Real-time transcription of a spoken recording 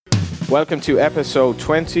Welcome to episode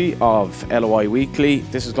 20 of LOI Weekly.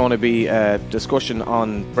 This is going to be a discussion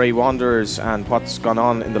on Bray Wanderers and what's gone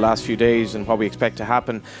on in the last few days and what we expect to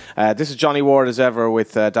happen. This is Johnny Ward as ever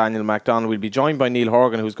with Daniel MacDonald. We'll be joined by Neil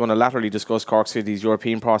Horgan, who's going to laterally discuss Cork City's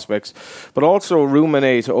European prospects, but also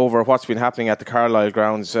ruminate over what's been happening at the Carlisle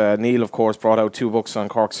grounds. Neil, of course, brought out 2 books on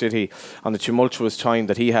Cork City, on the tumultuous time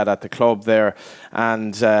that he had at the club there,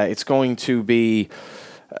 and it's going to be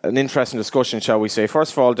an interesting discussion, shall we say.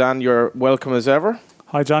 First of all, Dan, you're welcome as ever.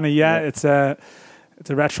 Hi, Johnny. Yeah, it's a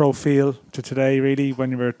retro feel to today, really,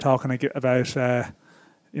 when you were talking about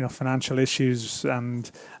financial issues and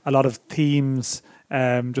a lot of themes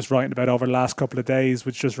just writing about over the last couple of days,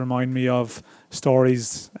 which just remind me of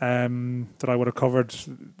stories that I would have covered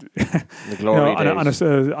the glory days.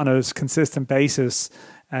 on a consistent basis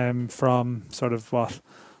from sort of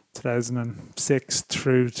 2006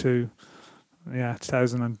 through to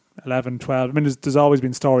 2011, 12. I mean, there's always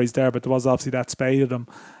been stories there, but there was obviously that spate of them.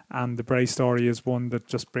 And the Bray story is one that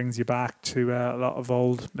just brings you back to a lot of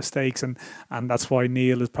old mistakes. And that's why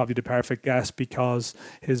Neil is probably the perfect guest, because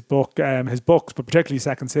his books, but particularly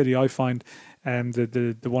Second City, I find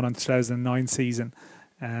the one on 2009 season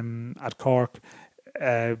at Cork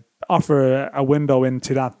offer a window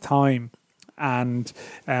into that time. And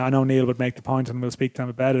I know Neil would make the point, and we'll speak to him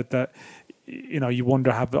about it, that you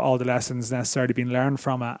wonder, have all the lessons necessarily been learned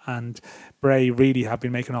from it? And Bray really have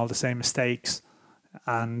been making all the same mistakes.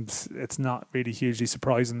 And it's not really hugely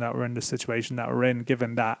surprising that we're in the situation that we're in,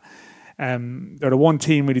 given that they're the one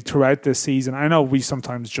team really throughout this season. I know we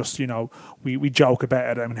sometimes just, we joke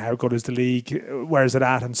about it. I mean, how good is the league? Where is it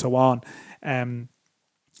at? And so on. And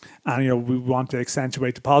we want to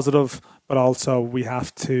accentuate the positive, but also we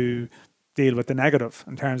have to deal with the negative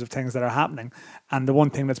in terms of things that are happening. And the one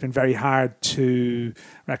thing that's been very hard to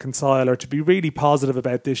reconcile or to be really positive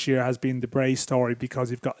about this year has been the Bray story, because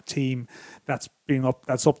you've got a team that's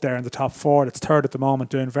up there in the top 4, that's third at the moment,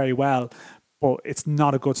 doing very well. But it's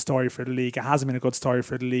not a good story for the league. It hasn't been a good story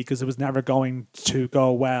for the league because it was never going to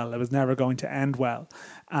go well. It was never going to end well.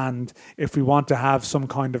 And if we want to have some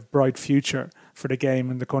kind of bright future for the game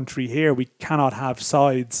in the country here, we cannot have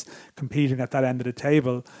sides competing at that end of the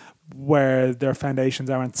table where their foundations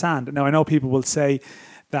aren't sand. Now, I know people will say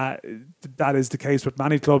that is the case with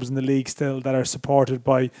many clubs in the league still, that are supported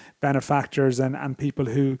by benefactors and people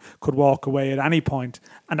who could walk away at any point.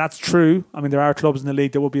 And that's true. I mean, there are clubs in the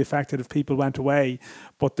league that would be affected if people went away.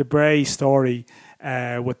 But the Bray story,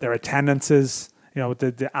 with their attendances, with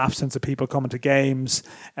the absence of people coming to games,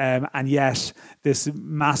 and yet this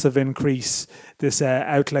massive increase, this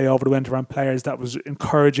outlay over the winter on players that was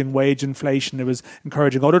encouraging wage inflation. It was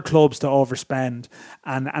encouraging other clubs to overspend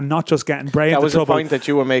and not just getting Bray into trouble. That was a point that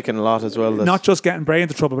you were making a lot as well. Not just getting Bray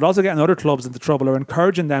into trouble, but also getting other clubs into trouble, or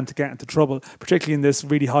encouraging them to get into trouble, particularly in this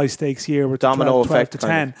really high stakes year with domino 12 to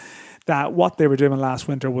 10. That what they were doing last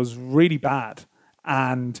winter was really bad.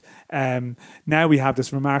 And now we have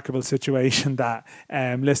this remarkable situation that,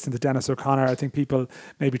 listening to Dennis O'Connor, I think people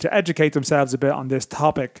maybe to educate themselves a bit on this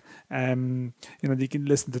topic, you can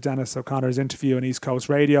listen to Dennis O'Connor's interview on East Coast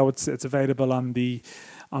Radio. It's available on the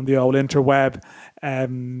old interweb,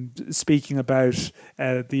 speaking about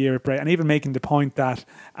the year at Bray, and even making the point that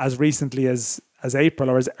as recently as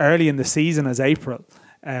April, or as early in the season as April,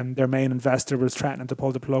 their main investor was threatening to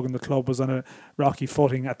pull the plug, and the club was on a rocky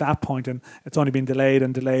footing at that point, and it's only been delayed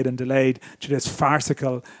to this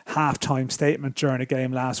farcical half-time statement during a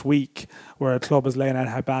game last week where a club is laying out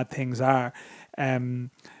how bad things are.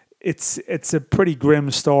 It's a pretty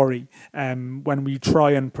grim story when we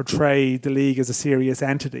try and portray the league as a serious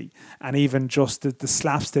entity, and even just the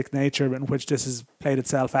slapstick nature in which this has played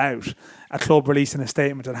itself out. A club releasing a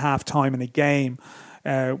statement at half-time in a game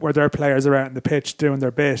where their players are out on the pitch doing their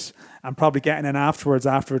bit and probably getting in afterwards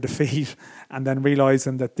after a defeat, and then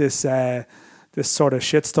realising that this sort of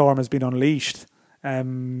shitstorm has been unleashed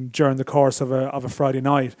during the course of a Friday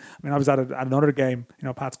night. I mean, I was at another game,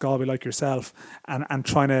 Pat's Galway, like yourself, and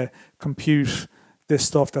trying to compute this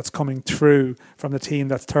stuff that's coming through from the team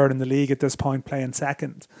that's third in the league at this point, playing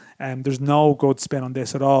second. There's no good spin on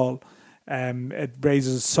this at all. It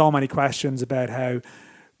raises so many questions about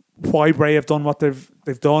why Bray have done what they've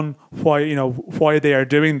done, why they are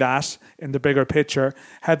doing that in the bigger picture,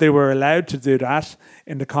 how they were allowed to do that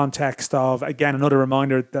in the context of, again, another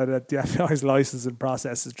reminder that the FAI's licensing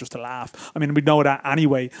process is just a laugh. I mean, we know that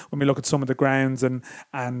anyway when we look at some of the grounds and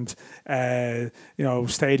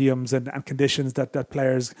stadiums and conditions that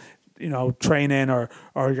players train in or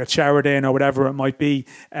get showered in or whatever it might be.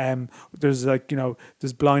 There's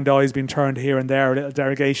there's blind eyes being turned here and there, a little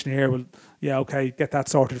derogation here. Well, yeah, okay, get that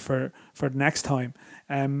sorted for the next time.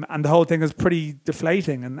 And the whole thing is pretty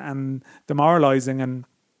deflating and demoralising, and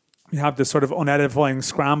you have this sort of unedifying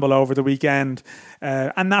scramble over the weekend.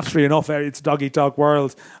 And naturally enough, it's a dog-eat-dog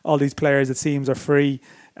world. All these players, it seems, are free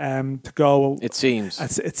to go. It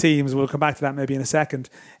seems. It seems. We'll come back to that maybe in a second.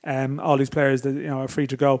 All these players that are free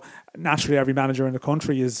to go. Naturally, every manager in the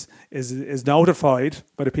country is notified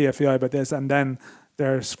by the PFAI about this, and then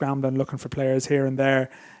they're scrambling looking for players here and there.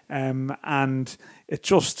 And it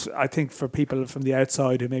just, I think, for people from the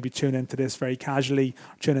outside who maybe tune into this very casually,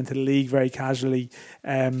 tune into the league very casually,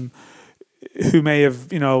 who may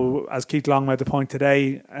have, as Keith Long made the point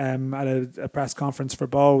today at a press conference for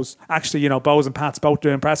Bohs. Actually, Bohs and Pat's both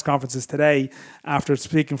doing press conferences today after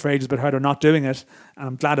speaking for ages about how they're not doing it. And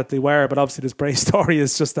I'm glad that they were, but obviously this Bray story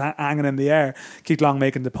is just hanging in the air. Keith Long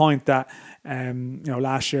making the point that,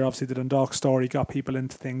 last year, obviously the Dundalk story got people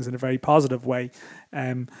into things in a very positive way.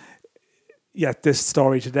 Yet this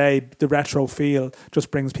story today, the retro feel,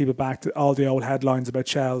 just brings people back to all the old headlines about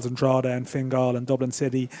Shells and Drogheda and Fingal and Dublin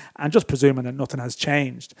City, and just presuming that nothing has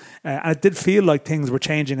changed. And it did feel like things were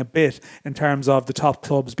changing a bit in terms of the top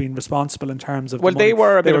clubs being responsible in terms of. Well, they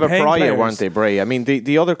were a bit of a pariah, players. weren't they, Bray? I mean,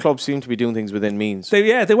 the other clubs seem to be doing things within means.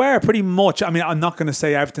 They were pretty much. I mean, I'm not going to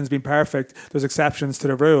say everything's been perfect. There's exceptions to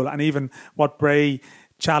the rule, and even what Bray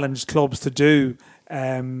challenged clubs to do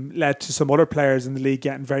led to some other players in the league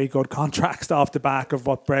getting very good contracts off the back of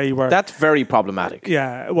what Bray were. That's very problematic.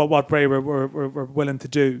 Yeah, what Bray were willing to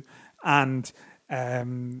do. And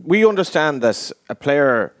we understand that a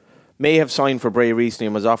player may have signed for Bray recently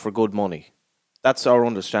and was offered good money. That's our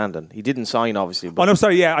understanding. He didn't sign, obviously. But I'm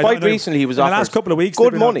sorry, yeah. Quite recently he was offered in the last couple of weeks,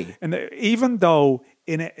 good money. And even though,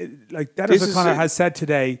 Dennis O'Connor has said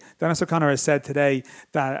today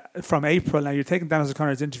that from April, now you're taking Dennis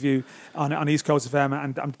O'Connor's interview on East Coast FM,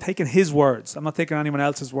 and I'm taking his words. I'm not taking anyone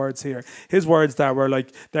else's words here. His words that were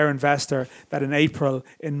like their investor, that in April,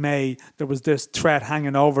 in May, there was this threat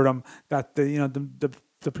hanging over them that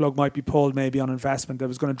the plug might be pulled maybe on investment that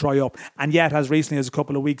was going to dry up. And yet, as recently as a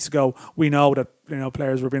couple of weeks ago, we know that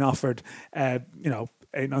players were being offered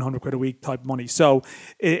 800-900 quid a week type money. So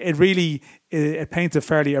it really paints a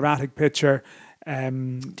fairly erratic picture.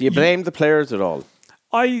 Do you blame the players at all?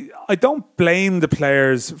 I don't blame the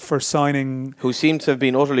players for signing, who seem to have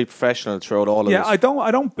been utterly professional throughout all of this. Yeah, I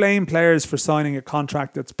don't blame players for signing a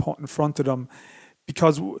contract that's put in front of them.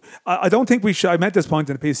 Because I don't think we should. I made this point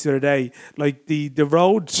in a piece the other day. Like the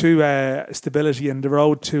road to stability and the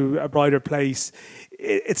road to a brighter place,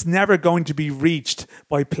 it's never going to be reached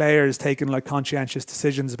by players taking like conscientious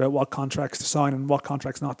decisions about what contracts to sign and what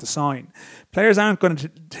contracts not to sign. Players aren't going to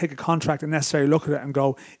take a contract and necessarily look at it and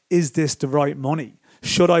go, "Is this the right money?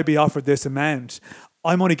 Should I be offered this amount?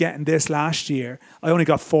 I'm only getting this last year. I only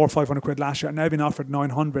got 400 or 500 quid last year. I've now been offered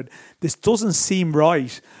 900. This doesn't seem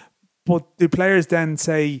right." But the players then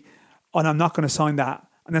say, "Oh, I'm not going to sign that,"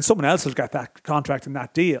 and then someone else will get that contract and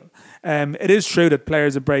that deal. It is true that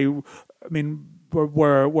players at Bray,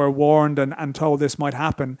 were warned and told this might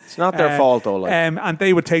happen. It's not their fault, though. And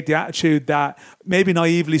they would take the attitude that maybe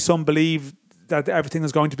naively some believe that everything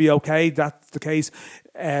is going to be okay. That's the case.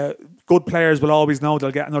 Good players will always know they'll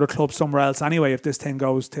get another club somewhere else anyway if this thing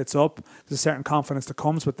goes tits up. There's a certain confidence that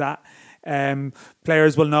comes with that.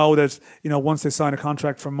 Players will know that once they sign a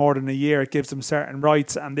contract for more than a year, it gives them certain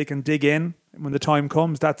rights and they can dig in when the time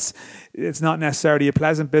comes. It's not necessarily a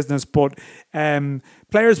pleasant business, but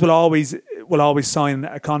players will always sign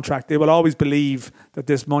a contract. They will always believe that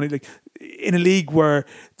this money, like in a league where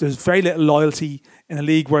there's very little loyalty, in a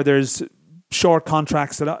league where there's short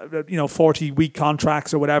contracts, that 40-week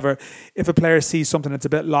contracts or whatever, if a player sees something that's a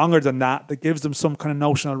bit longer than that gives them some kind of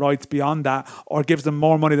notional rights beyond that, or gives them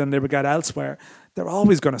more money than they would get elsewhere, they're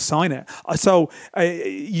always going to sign it. So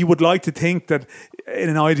you would like to think that in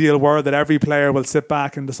an ideal world that every player will sit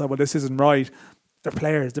back and decide, well, this isn't right. They're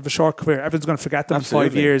players. They have a short career. Everyone's going to forget them Absolutely.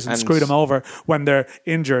 in 5 years and screw them over when they're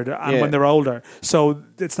injured and when they're older. So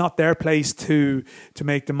it's not their place to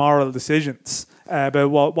make the moral decisions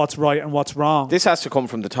about what's right and what's wrong. This has to come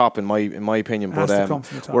from the top, in my opinion. It has to come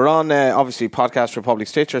from the top. We're on obviously Podcast Republic,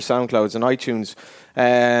 Stitcher, SoundClouds, and iTunes,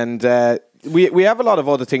 and we have a lot of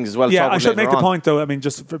other things as well. Yeah, I should make the point though. I mean,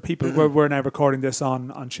 just for people, we're now recording this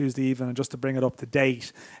on Tuesday evening, and just to bring it up to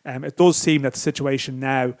date, it does seem that the situation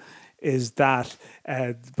now is that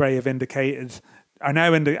Bray have indicated are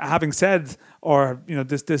now having said, or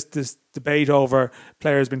this debate over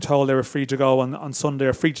players being told they were free to go on Sunday,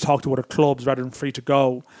 or free to talk to other clubs rather than free to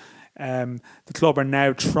go. The club are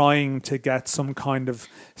now trying to get some kind of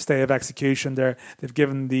stay of execution. They've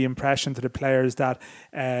given the impression to the players that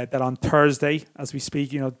on Thursday, as we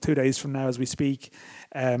speak, 2 days from now, as we speak,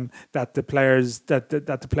 that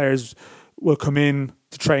the players will come in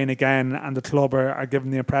to train again, and the club are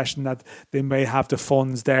given the impression that they may have the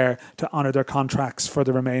funds there to honour their contracts for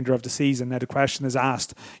the remainder of the season. Now the question is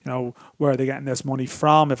asked, where are they getting this money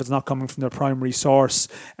from? If it's not coming from their primary source,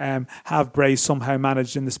 have Bray somehow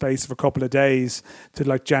managed in the space of a couple of days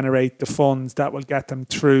to generate the funds that will get them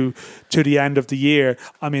through to the end of the year?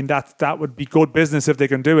 I mean, that would be good business if they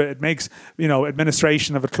can do it. It makes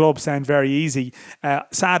administration of a club sound very easy.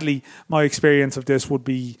 Sadly, my experience of this would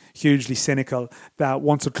be hugely cynical. That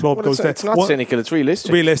once a club goes down, it's not cynical, it's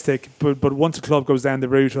realistic. But once a club goes down the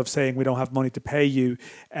route of saying we don't have money to pay you,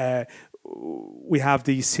 we have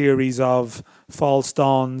these series of false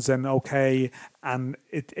dawns and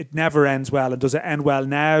it never ends well. And does it end well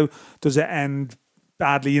now? Does it end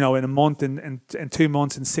badly, in a month, in 2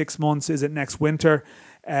 months, in 6 months? Is it next winter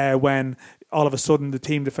when all of a sudden the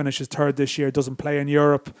team that finishes third this year doesn't play in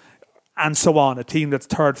Europe? And so on, a team that's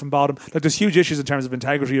third from bottom. There's huge issues in terms of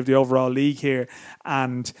integrity of the overall league here.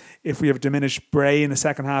 And if we have diminished Bray in the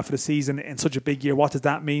second half of the season in such a big year, what does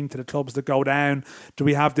that mean to the clubs that go down? Do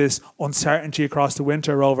we have this uncertainty across the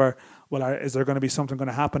winter over, is there going to be something going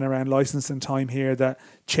to happen around licensing time here that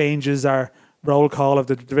changes our roll call of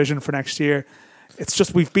the division for next year? It's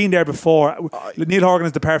just, we've been there before. Neil Horgan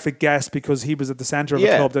is the perfect guest because he was at the centre of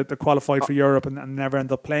a club that qualified for Europe and never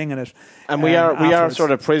ended up playing in it. And we are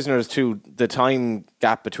sort of prisoners to the time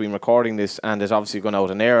gap between recording this and it obviously going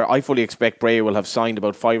out on air. I fully expect Bray will have signed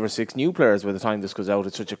about 5 or 6 new players by the time this goes out.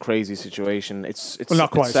 It's such a crazy situation. It's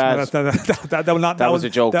not quite. Sad. That was a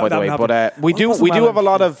joke, by the way. But we do have a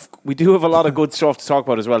lot of good stuff to talk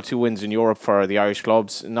about as well. 2 wins in Europe for the Irish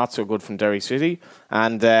clubs. Not so good from Derry City.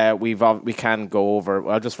 And we can go over.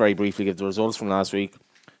 I'll just very briefly give the results from last week.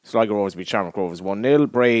 Sligo Rovers beat Shamrock Rovers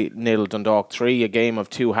 1-0. Bray 0, Dundalk 3. A game of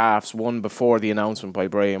 2 halves, one before the announcement by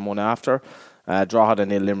Bray and one after. Drogheda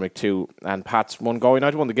 0, Limerick 2, and Pats 1 Galway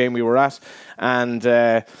United won the game we were at. And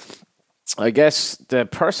I guess the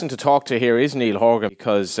person to talk to here is Neil Horgan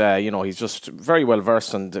because he's just very well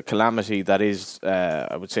versed on the calamity that is,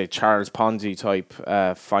 I would say, Charles Ponzi type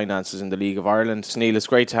finances in the League of Ireland. Neil, it's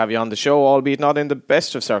great to have you on the show, albeit not in the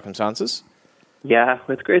best of circumstances. Yeah,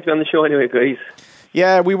 it's great to be on the show anyway, guys.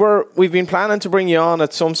 Yeah, we've been planning to bring you on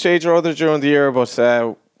at some stage or other during the year,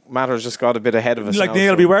 but matters just got a bit ahead of us.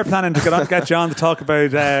 Neil, we were planning to get you on to talk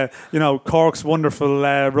about Cork's wonderful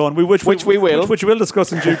run, which we will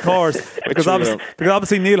discuss in due course, because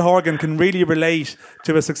obviously Neil Horgan can really relate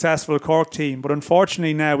to a successful Cork team, but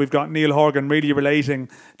unfortunately now we've got Neil Horgan really relating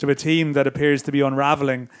to a team that appears to be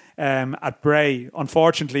unravelling at Bray,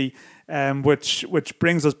 unfortunately. Which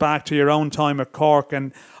brings us back to your own time at Cork,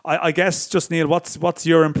 and I guess just Neil, what's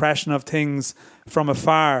your impression of things from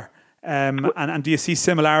afar, and do you see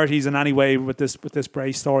similarities in any way with this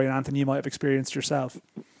Bray story, and Anthony, you might have experienced yourself?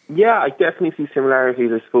 Yeah, I definitely see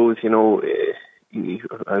similarities. I suppose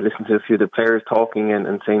I listened to a few of the players talking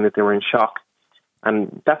and saying that they were in shock,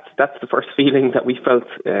 and that's the first feeling that we felt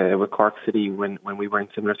with Cork City when we were in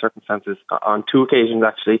similar circumstances on 2 occasions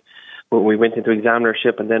actually. We went into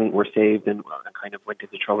examinership and then were saved and kind of went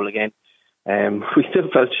into trouble again. We still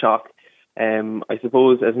felt shock. I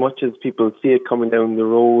suppose as much as people see it coming down the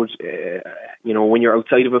road, when you're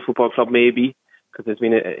outside of a football club maybe, because there's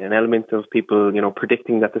been an element of people,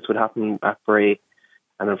 predicting that this would happen at Bray,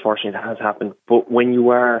 and unfortunately it has happened. But when you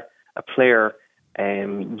are a player,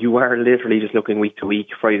 you are literally just looking week to week,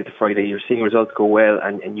 Friday to Friday. You're seeing results go well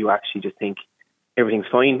and you actually just think everything's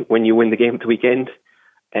fine when you win the game at the weekend.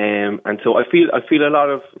 And so I feel a lot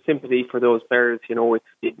of sympathy for those players.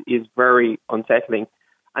 It is very unsettling,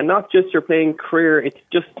 and not just your playing career. It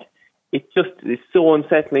just is so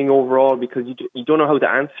unsettling overall because you don't know how to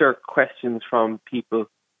answer questions from people,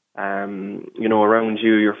 around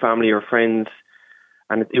you, your family, your friends,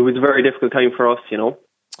 and it was a very difficult time for us.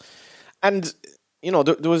 And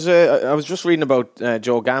there was I was just reading about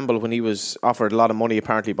Joe Gamble when he was offered a lot of money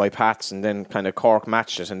apparently by Pats, and then kind of Cork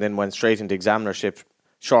matched it, and then went straight into examinership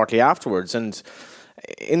shortly afterwards. And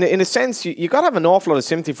in a sense, you got to have an awful lot of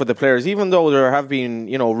sympathy for the players, even though there have been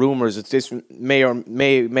rumours that this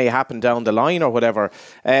may happen down the line or whatever.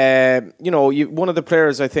 One of the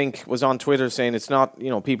players I think was on Twitter saying it's not,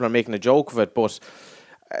 people are making a joke of it, but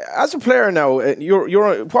as a player now,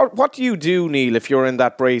 what do you do, Neil, if you're in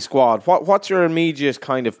that Bray squad? What's your immediate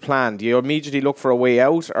kind of plan? Do you immediately look for a way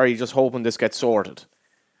out, or are you just hoping this gets sorted?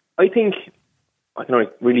 I think I can only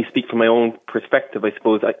really speak from my own perspective, I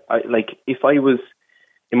suppose. I like if I was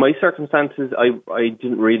in my circumstances, I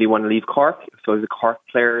didn't really want to leave Cork, so I was a Cork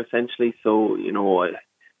player essentially. So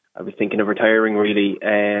I was thinking of retiring really,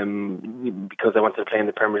 because I wanted to play in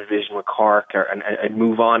the Premier Division with Cork, and I'd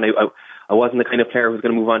move on. I wasn't the kind of player who was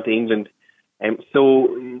going to move on to England, so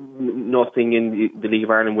nothing in the League of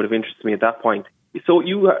Ireland would have interested me at that point. So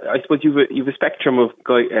I suppose you've a spectrum of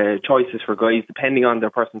choices for guys depending on their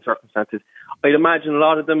personal circumstances. I'd imagine a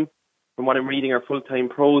lot of them, from what I'm reading, are full-time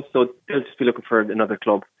pros, so they'll just be looking for another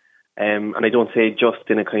club. And I don't say just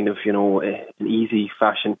in a kind of an easy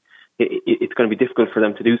fashion. It's going to be difficult for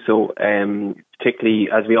them to do so, particularly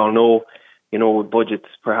as we all know, budgets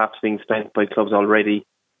perhaps being spent by clubs already,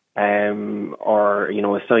 or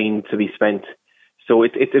assigned to be spent. So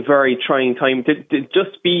it's a very trying time to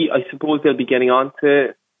just be. I suppose they'll be getting on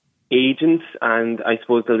to agents, and I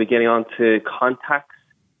suppose they'll be getting on to contacts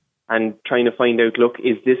and trying to find out. Look,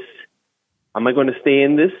 am I going to stay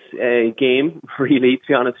in this game? Really, to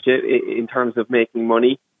be honest with you, in terms of making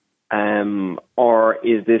money. Or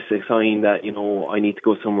is this a sign that I need to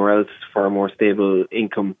go somewhere else for a more stable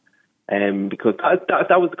income? Because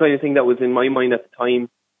that was the kind of thing that was in my mind at the time,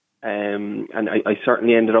 and I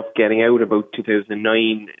certainly ended up getting out about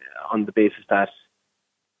 2009 on the basis that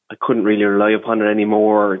I couldn't really rely upon it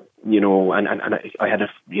anymore. And I had as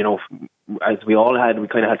we all had, we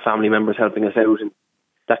kind of had family members helping us out, and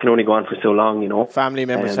that can only go on for so long. Family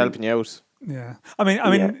members helping you out. Yeah, I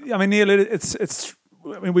mean, Neil, it's.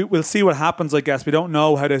 I mean, we'll see what happens, I guess. We don't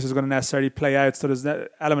know how this is going to necessarily play out, so there's an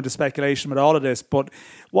element of speculation with all of this. But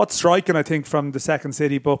what's striking, I think, from the Second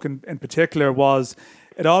City book in particular was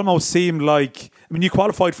it almost seemed like, I mean, you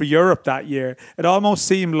qualified for Europe that year. It almost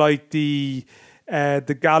seemed like the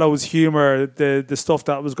gallows humour, the stuff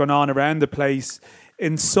that was going on around the place,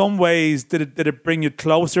 in some ways, did it bring you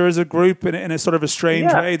closer as a group in a sort of a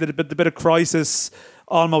strange way? Did the bit of crisis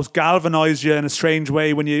almost galvanised you in a strange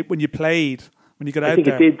way when you played? When you got out there? I think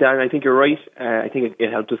it did, Dan. I think you're right. I think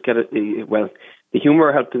it helped us get it. Well, the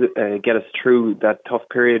humour helped get us through that tough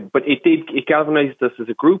period, but it galvanised us as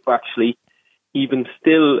a group. Actually, even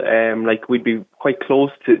still, like we'd be quite close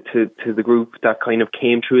to the group that kind of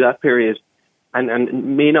came through that period,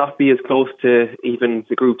 and may not be as close to even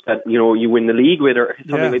the group that you win the league with or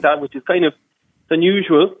something like that, which is kind of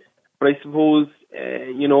unusual. But I suppose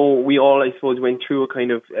we all went through a kind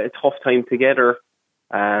of a tough time together.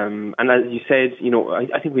 And as you said,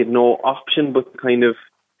 I think we had no option but to kind of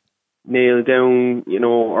nail down,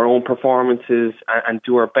 our own performances and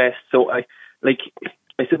do our best. So I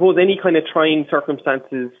suppose any kind of trying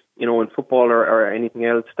circumstances, in football or anything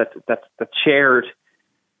else that's shared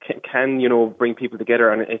can bring people together,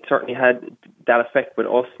 and it certainly had that effect with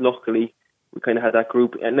us. Luckily, we kind of had that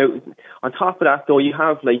group. And now, on top of that, though, you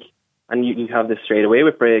have and you have this straight away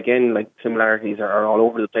with Bray again. Similarities are all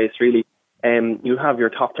over the place, really. You have your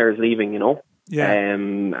top players leaving, Yeah.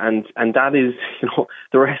 And that is,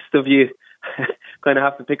 the rest of you kind of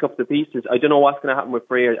have to pick up the pieces. I don't know what's going to happen with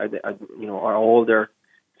Bray. Are all their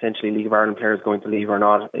essentially League of Ireland players going to leave or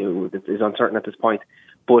not? It is uncertain at this point.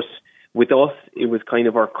 But with us, it was kind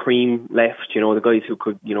of our cream left. The guys who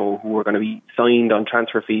could, who were going to be signed on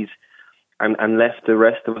transfer fees, and left the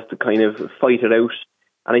rest of us to kind of fight it out.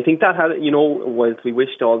 And I think that had, whilst we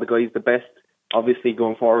wished all the guys the best, obviously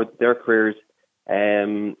going forward with their careers,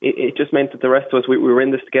 it just meant that the rest of us, we were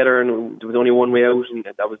in this together, and there was only one way out, and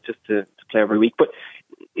that was just to play every week. But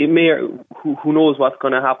it may, who knows what's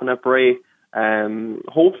going to happen at Bray.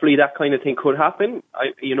 Hopefully that kind of thing could happen,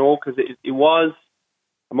 because it was,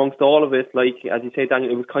 amongst all of it, like, as you say,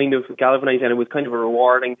 Daniel, it was kind of galvanising, and it was kind of a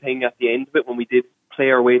rewarding thing at the end of it when we did play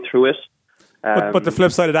our way through it. But the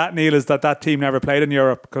flip side of that, Neil, is that team never played in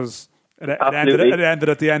Europe because it ended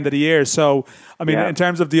at the end of the year. So, I mean, in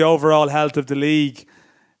terms of the overall health of the league,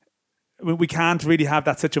 we can't really have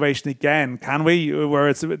that situation again, can we? Where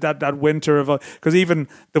it's that winter of because even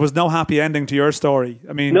there was no happy ending to your story.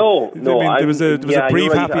 I mean, there was a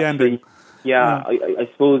brief happy ending. Yeah, I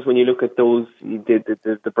suppose when you look at those,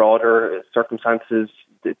 the broader circumstances,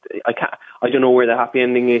 I don't know where the happy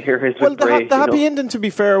ending here is. Well, the happy ending, to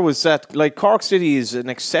be fair, was that Cork City is an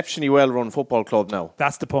exceptionally well-run football club now.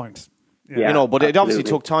 That's the point. Yeah, but it obviously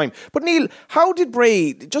took time. But Neil, how did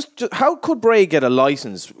Bray how could Bray get a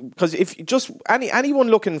license? Because if just anyone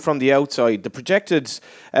looking from the outside, the projected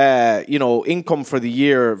income for the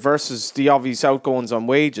year versus the obvious outgoings on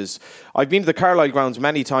wages. I've been to the Carlisle grounds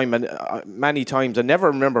many times and never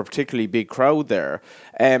remember a particularly big crowd there.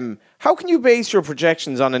 How can you base your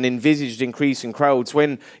projections on an envisaged increase in crowds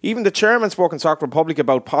when even the chairman spoke in Soccer Republic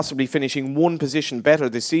about possibly finishing one position better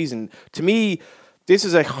this season? To me, this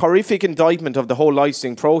is a horrific indictment of the whole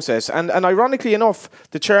licensing process. And ironically enough,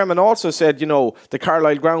 the chairman also said, the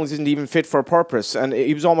Carlisle grounds isn't even fit for purpose. And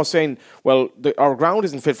he was almost saying, well, our ground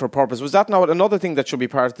isn't fit for purpose. Was that not another thing that should be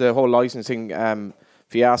part of the whole licensing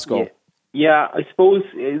fiasco? Yeah, I suppose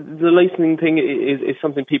the licensing thing is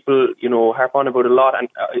something people, harp on about a lot. And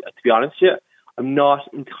to be honest, I'm not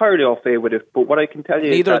entirely off favour with it, but what I can tell you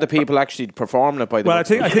neither of the people actually performing it by the way. Well,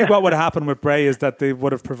 I think what would happen with Bray is that they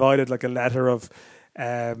would have provided like a letter of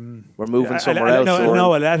we're moving somewhere else.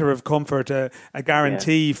 No, a letter of comfort, a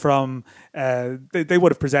guarantee from. They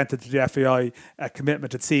would have presented to the FAI a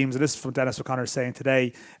commitment. It seems, and this is from Dennis O'Connor saying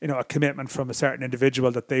today, a commitment from a certain individual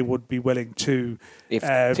that they would be willing to. If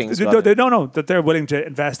that they're willing to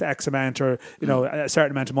invest X amount or a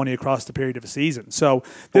certain amount of money across the period of a season. So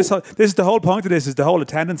this is the whole point of this. Is the whole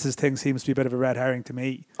attendances thing seems to be a bit of a red herring to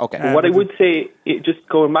me. Okay. What I would say, just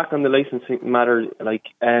going back on the licensing matter,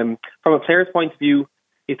 from a player's point of view,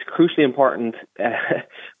 it's crucially important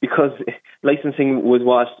because licensing was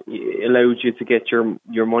what allowed you to get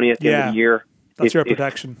your money at the end of the year. That's your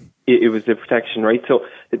protection. It was the protection, right? So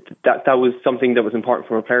that was something that was important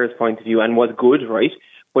from a player's point of view and was good, right?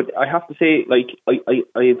 But I have to say,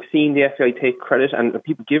 I've seen the FAI take credit, and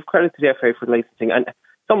people give credit to the FAI for licensing, and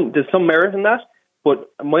there's some merit in that. But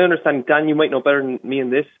my understanding, Dan, you might know better than me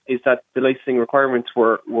in this, is that the licensing requirements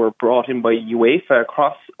were brought in by UEFA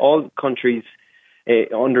across all countries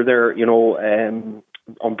under their,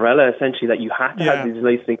 umbrella, essentially, that you had to have these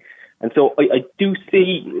licensing. And so I do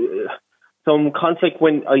see some conflict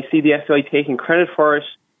when I see the FAI taking credit for it,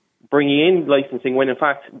 bringing in licensing, when in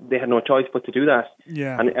fact they had no choice but to do that.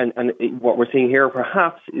 Yeah. And what we're seeing here,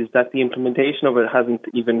 perhaps, is that the implementation of it hasn't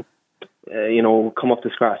even come up to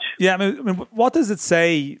scratch. Yeah, I mean, what does it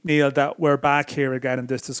say, Neil, that we're back here again in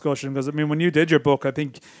this discussion? Because when you did your book, I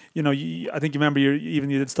think you remember you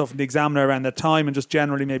did stuff in the Examiner around that time, and just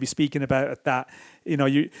generally maybe speaking about it, that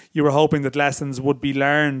you were hoping that lessons would be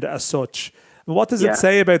learned as such. What does it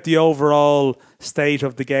say about the overall state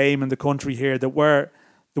of the game and the country here that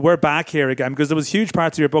we're back here again? Because there was huge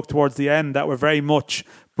parts of your book towards the end that were very much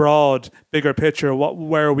broad, bigger picture,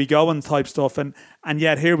 where are we going type stuff, and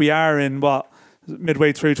yet here we are in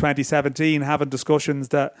midway through 2017 having discussions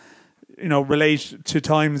that relate to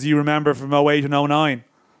times you remember from 08 and 09.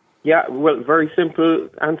 Yeah, well, very simple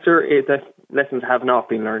answer is that lessons have not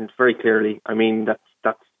been learned very clearly. I mean,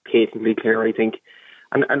 that's patently clear, I think,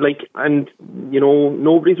 and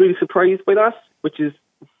nobody's really surprised by that, which is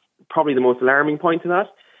probably the most alarming point of that.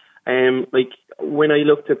 When I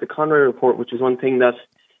looked at the Conway report, which is one thing that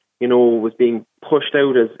was being pushed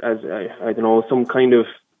out as I don't know, some kind of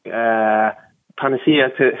panacea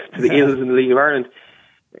to the ills in the League of Ireland,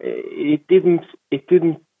 it didn't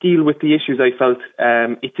deal with the issues. I felt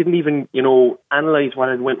it didn't even analyse what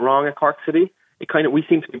had went wrong at Cork City. We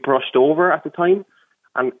seemed to be brushed over at the time,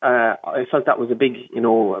 and I felt that was a big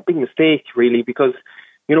mistake, really, because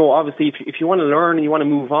obviously if you want to learn and you want to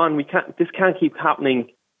move on, this can't keep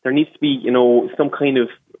happening. There needs to be some kind of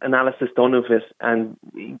analysis done of it and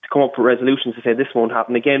to come up with resolutions to say this won't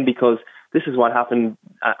happen again because this is what happened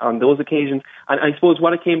on those occasions. And I suppose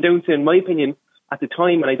what it came down to, in my opinion, at the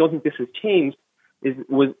time, and I don't think this has changed,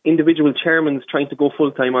 was individual chairmen trying to go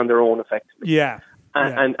full time on their own, effectively. Yeah.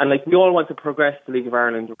 And we all want to progress the League of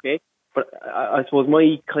Ireland, okay? But I suppose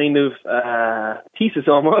my kind of thesis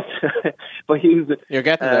almost, but you're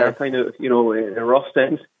getting there, kind of in a rough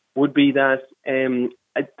sense, would be that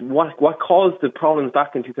what caused the problems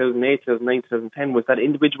back in 2008, 2009, 2010 was that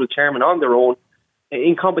individual chairmen on their own,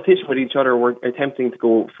 in competition with each other, were attempting to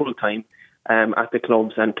go full time at the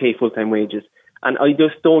clubs and pay full time wages. And I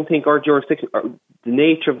just don't think our jurisdiction, or the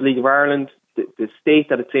nature of the League of Ireland, the state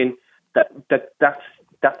that it's in, that's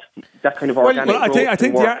that kind of organic growth.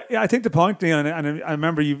 I think the point, Neil, and I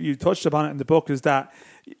remember you touched upon it in the book, is that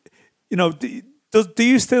do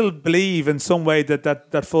you still believe in some way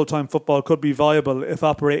that full-time football could be viable if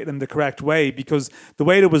operated in the correct way? Because the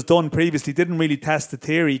way it was done previously didn't really test the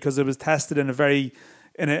theory, because it was tested in a very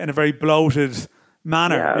bloated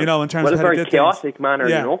manner, in terms of how a very chaotic manner,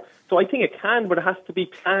 Yeah. So I think it can, but it has to be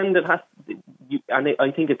planned.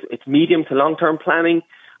 I think it's medium to long-term planning,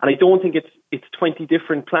 and I don't think it's 20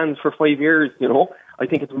 different plans for 5 years. I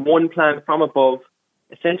think it's one plan from above,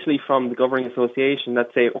 essentially from the governing association, that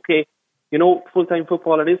say, okay, full-time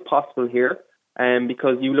football, it is possible here,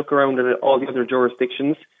 because you look around at all the other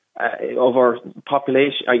jurisdictions of our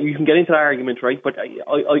population. You can get into that argument, right? But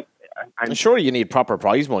I'm sure you need proper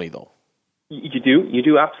prize money, though. You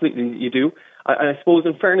do, absolutely, you do. I suppose,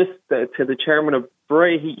 in fairness to the chairman of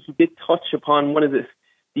Bray, he did touch upon one of the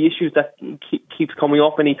issues that keeps coming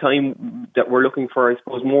up any time that we're looking for, I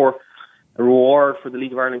suppose, more reward for the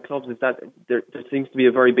League of Ireland clubs is that there seems to be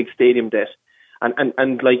a very big stadium debt.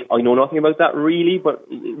 And like, I know nothing about that really, but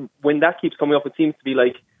when that keeps coming up, it seems to be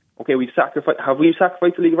like, okay, have we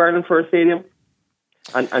sacrificed the League of Ireland for a stadium?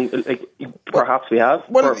 And like, perhaps we have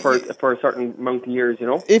for a certain amount of years, you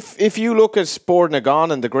know. If you look at Sport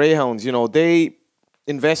Nagan and the Greyhounds, you know, they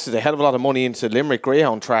invested a hell of a lot of money into Limerick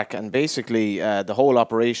Greyhound track, and basically the whole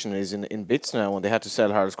operation is in bits now, and they had to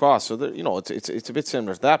sell Harold's Cross. So you know, it's a bit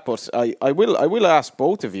similar to that. But I will ask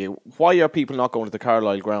both of you, why are people not going to the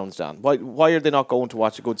Carlisle grounds, Dan? Why are they not going to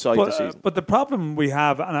watch a good side this season? But the problem we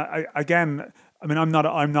have, and I'm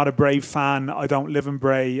not a Bray fan. I don't live in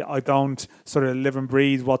Bray. I don't sort of live and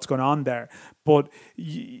breathe what's going on there. But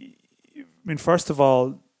first of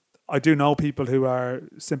all, I do know people who are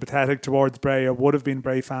sympathetic towards Bray or would have been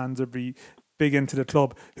Bray fans or be big into the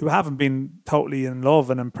club who haven't been totally in love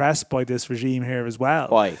and impressed by this regime here as well.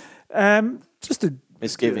 Why? Just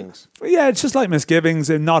misgivings. Yeah, it's just like misgivings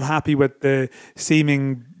and not happy with the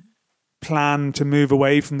seeming plan to move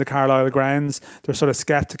away from the Carlisle grounds. They're sort of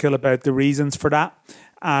sceptical about the reasons for that.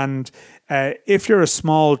 And if you're a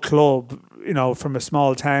small club, you know, from a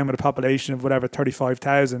small town with a population of whatever,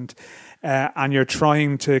 35,000, and you're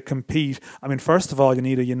trying to compete, first of all, you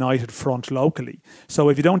need a united front locally. So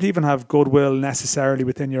if you don't even have goodwill necessarily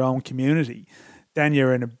within your own community, then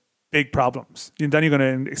you're in big problems. Then you're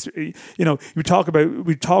going to, you know, we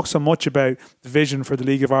talk so much about the vision for the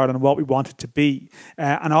League of Ireland and what we want it to be.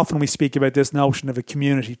 And often we speak about this notion of a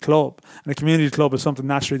community club. And a community club is something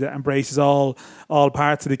naturally that embraces all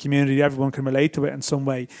parts of the community. Everyone can relate to it in some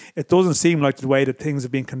way. It doesn't seem like the way that things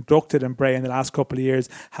have been conducted in Bray in the last couple of years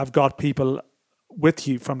have got people with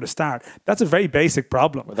you from the start. That's a very basic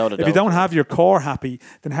problem. If you don't have your core happy,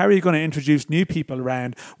 then how are you going to introduce new people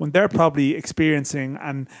around when they're probably experiencing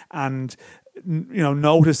and you know,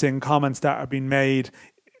 noticing comments that are being made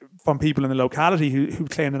from people in the locality who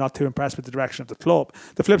claim they're not too impressed with the direction of the club.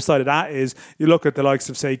 The flip side of that is you look at the likes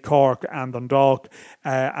of, say, Cork and Dundalk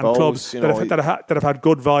and Bows, clubs that have had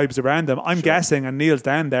good vibes around them. I'm guessing, and Neil's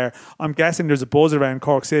down there, I'm guessing there's a buzz around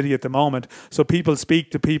Cork City at the moment. So people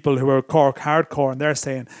speak to people who are Cork hardcore and they're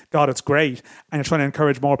saying, God, it's great. And you're trying to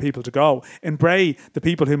encourage more people to go. In Bray, the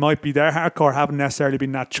people who might be there hardcore haven't necessarily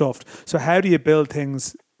been that chuffed. So how do you build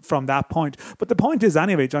things from that point? But the point is,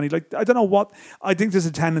 anyway, Johnny, like, I don't know what, I think there's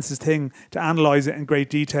a tendency thing to analyse it in great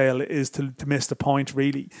detail is to miss the point,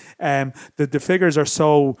 really. The figures are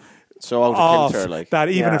so out of kilter, like, that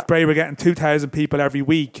even if Bray were getting 2,000 people every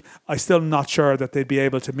week, I'm still not sure that they'd be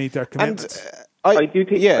able to meet their commitments. I do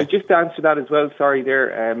think, just to answer that as well, sorry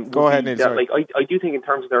there. Go ahead, Neil, sorry. Like, I do think in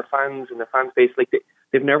terms of their fans and their fan space, like,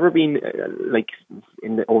 they've never been,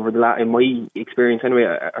 in my experience anyway,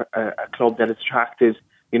 a club that has attracted,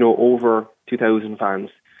 you know, over 2,000 fans.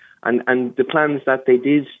 And the plans that they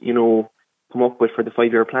did, you know, come up with for the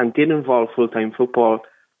 5-year plan did involve full-time football.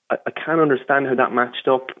 I can't understand how that matched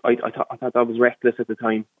up. I thought that was reckless at the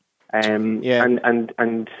time. And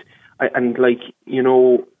like, you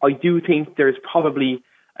know, I do think there's probably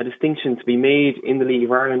a distinction to be made in the League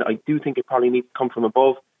of Ireland. I do think it probably needs to come from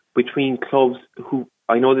above between clubs who,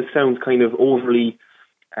 I know this sounds kind of overly,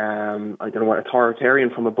 I don't know what,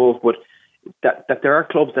 authoritarian from above, but that there are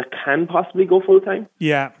clubs that can possibly go full time,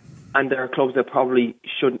 and there are clubs that probably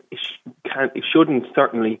shouldn't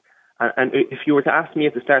certainly. And if you were to ask me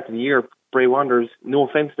at the start of the year, Bray Wanderers, no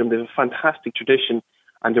offence to them, they have a fantastic tradition,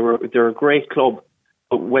 and they're a great club.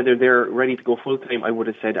 But whether they're ready to go full time, I would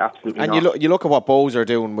have said absolutely not. And you look at what Bows are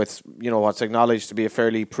doing with, you know, what's acknowledged to be a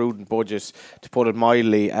fairly prudent budget, to put it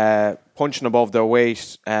mildly, punching above their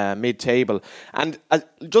weight mid-table. And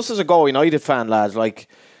just as a Go United fan, lads, like,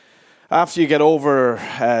 after you get over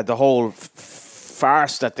the whole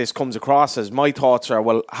farce that this comes across as, my thoughts are,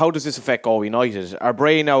 well, how does this affect Go United? Are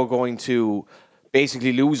Bray now going to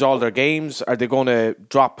basically lose all their games? Are they going to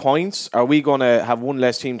drop points? Are we going to have one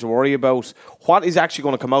less team to worry about? What is actually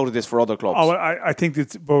going to come out of this for other clubs? I think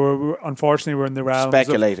unfortunately we're in the realms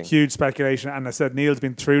of huge speculation. And I said, Neil's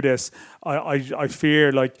been through this. I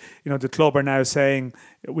fear, like, you know, the club are now saying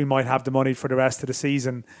we might have the money for the rest of the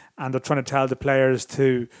season, and they're trying to tell the players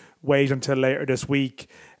to wait until later this week.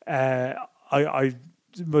 I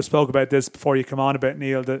spoke about this before you come on a bit,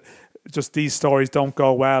 Neil, that just these stories don't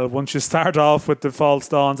go well once you start off with the false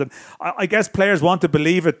dawns. And I guess players want to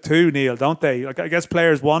believe it too, Neil, don't they? Like, I guess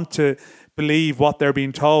players want to believe what they're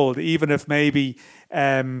being told, even if maybe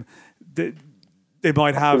they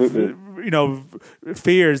might have, you know,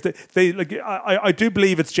 fears. I do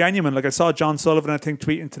believe it's genuine. Like, I saw John Sullivan, I think,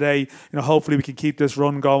 tweeting today, you know, hopefully we can keep this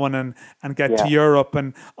run going and get to Europe.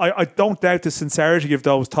 And I don't doubt the sincerity of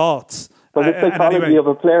those thoughts. But the psychology of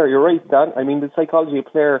a player, you're right, Dan. I mean, the psychology of a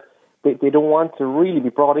player, they don't want to really be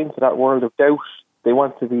brought into that world of doubt. They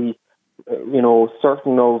want to be,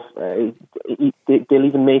 certain of, they'll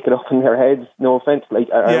even make it up in their heads, no offence,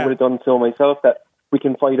 I would have done so myself, that we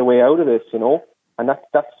can fight a way out of this, and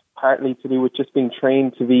that's partly to do with just being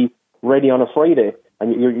trained to be ready on a Friday,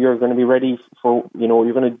 and you're going to be ready for,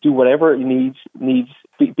 you're going to do whatever it needs, be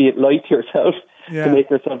it lie to yourself, to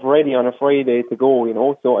make yourself ready on a Friday to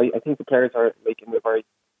go, so I think the players are in a very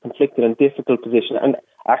conflicted and difficult position, and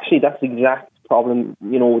actually that's the exact problem,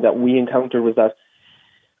 that we encountered, was that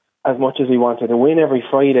as much as we wanted to win every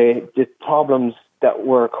Friday, the problems that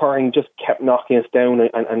were occurring just kept knocking us down,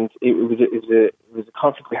 and it was a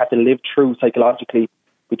conflict we had to live through psychologically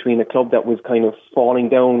between a club that was kind of falling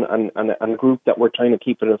down and a group that were trying to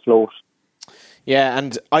keep it afloat. Yeah,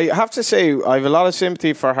 and I have to say, I have a lot of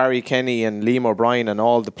sympathy for Harry Kenny and Liam O'Brien and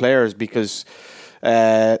all the players, because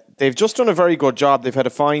they've just done a very good job. They've had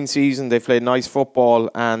a fine season, they've played nice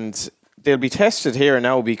football, and they'll be tested here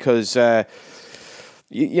now because...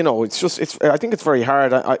 I think it's very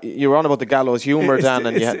hard. You're on about the gallows humour, Dan.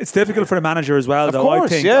 It's difficult for the manager as well, though. Of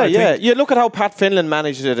course, I think. You look at how Pat Finlan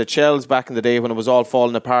managed it at Chelsea back in the day when it was all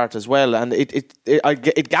falling apart as well, and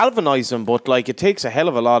it galvanised him. But it takes a hell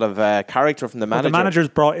of a lot of character from the manager. The manager's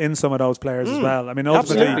brought in some of those players as well. I mean,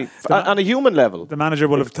 absolutely, on a human level. The manager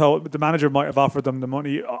the manager might have offered them the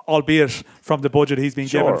money, albeit from the budget he's been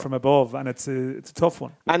given from above, and it's a tough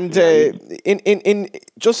one. And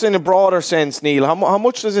in a broader sense, Neil, how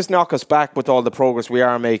much does this knock us back with all the progress we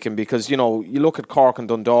are making? Because, you look at Cork and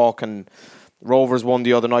Dundalk, and Rovers won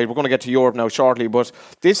the other night. We're going to get to Europe now shortly, but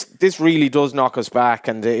this really does knock us back,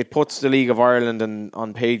 and it puts the League of Ireland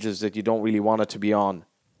on pages that you don't really want it to be on.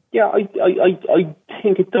 Yeah, I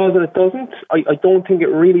think it does and it doesn't. I don't think it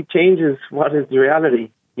really changes what is the reality.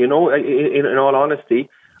 In all honesty,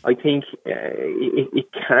 I think it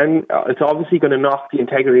can. It's obviously going to knock the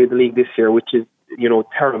integrity of the league this year, which is,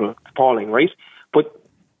 terrible, appalling, right? But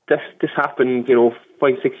this happened,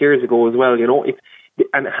 5-6 years ago as well.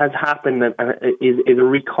 And it has happened and is a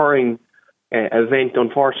recurring event,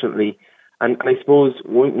 unfortunately. And I suppose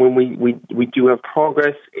when we do have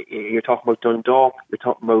progress, you're talking about Dundalk, you're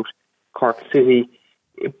talking about Cork City,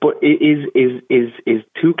 but is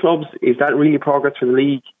two clubs, is that really progress for the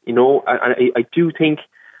league? And I do think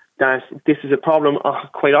that this is a problem,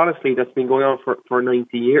 quite honestly, that's been going on for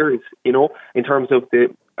 90 years. In terms of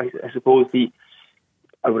I suppose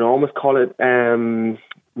I would almost call it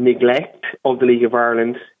neglect of the League of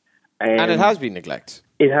Ireland. And it has been neglected.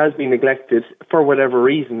 It has been neglected for whatever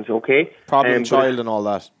reasons, okay? Problem child and all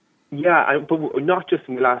that. Yeah, but not just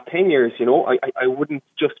in the last 10 years, I wouldn't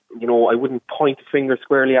just, I wouldn't point the finger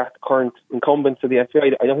squarely at the current incumbents of the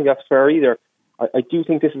FAI. I don't think that's fair either. I do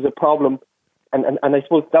think this is a problem. And I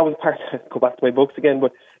suppose that was part, go back to my books again,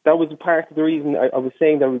 but that was part of the reason I was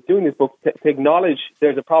saying that I was doing this book, to acknowledge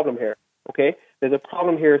there's a problem here, okay? There's a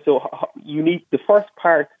problem here, so you need, the first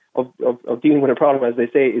part of dealing with a problem, as they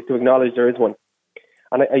say, is to acknowledge there is one.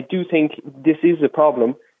 And I do think this is a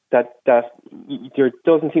problem, that there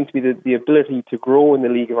doesn't seem to be the ability to grow in the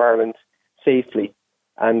League of Ireland safely.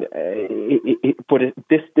 And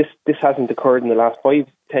this hasn't occurred in the last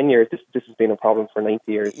 5-10 years. This has been a problem for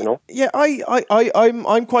 90 years, Yeah,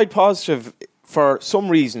 I'm quite positive for some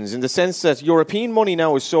reasons, in the sense that European money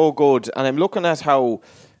now is so good, and I'm looking at how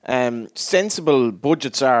sensible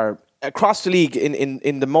budgets are across the league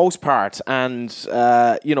in the most part, and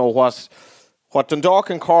what Dundalk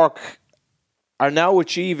and Cork are now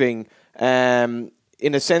achieving,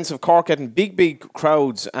 in a sense of Cork getting big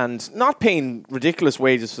crowds and not paying ridiculous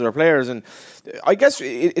wages to their players. And I guess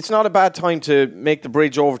it's not a bad time to make the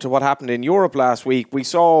bridge over to what happened in Europe last week. We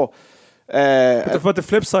saw... But the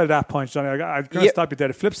flip side of that point, Johnny, I'm going to stop you there.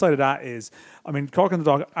 The flip side of that is, Cork and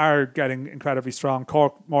Dundalk are getting incredibly strong.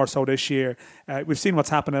 Cork more so this year. We've seen what's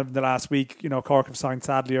happened in the last week. Cork have signed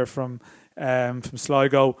Sadlier from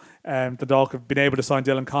Sligo. Dundalk have been able to sign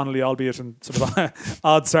Dylan Connolly, albeit in sort of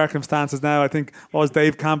odd circumstances now. I think what was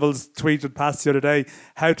Dave Campbell's tweet that passed the other day,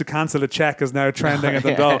 how to cancel a cheque is now trending in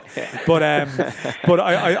Dundalk. But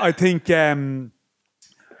I think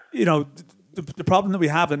the problem that we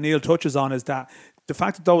have that Neil touches on is that the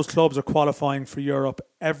fact that those clubs are qualifying for Europe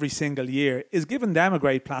every single year is giving them a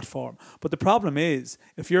great platform. But the problem is,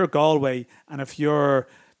 if you're Galway and if you're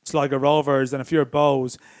Sligo Rovers and if you're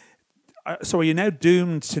Bows, so are you now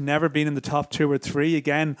doomed to never being in the top 2 or 3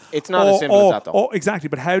 again? It's not as simple as that, though. Exactly,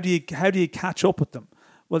 but how do you catch up with them?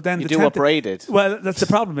 Well, then you do what Bray did. Well, that's the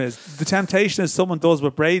problem is the temptation is someone does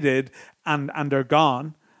what Bray did and they're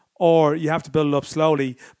gone. or you have to build it up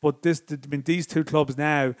slowly. But these two clubs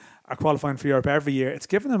now are qualifying for Europe every year. It's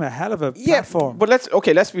given them a hell of a platform. But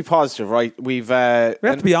let's be positive, right? We have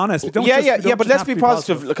to be honest. But let's be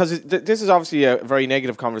positive because this is obviously a very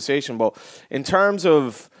negative conversation. But in terms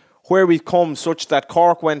of where we've come, such that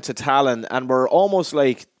Cork went to Tallinn and we're almost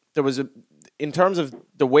like in terms of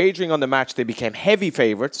the wagering on the match, they became heavy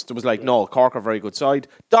favourites. There was like, no, Cork are a very good side,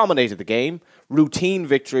 dominated the game, routine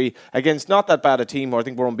victory against not that bad a team who I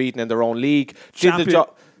think were unbeaten in their own league.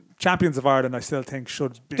 Champions of Ireland, I still think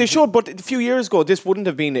should be. They should, but a few years ago, it wouldn't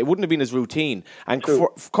have been as routine. And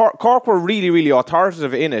Cork were really, really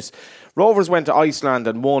authoritative in it. Rovers went to Iceland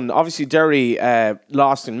and won. Obviously, Derry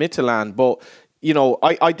lost in Midtjylland, but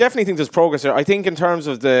I definitely think there's progress there. I think in terms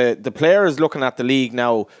of the players looking at the league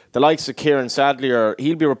now, the likes of Kieran Sadlier,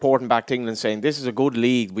 he'll be reporting back to England saying this is a good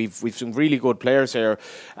league. We've some really good players here.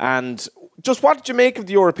 And just what did you make of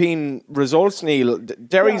the European results, Neil?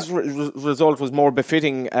 Derry's result was more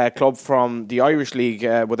befitting a club from the Irish League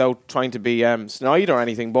without trying to be snide or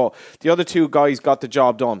anything, but the other two guys got the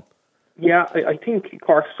job done. Yeah, I think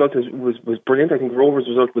Cork's result was brilliant. I think Rovers'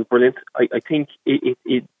 result was brilliant. I think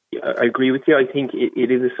I agree with you. I think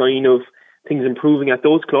it is a sign of things improving at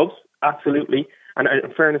those clubs, absolutely. And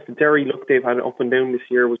in fairness to Derry, look, they've had an up and down this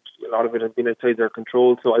year, which a lot of it has been outside their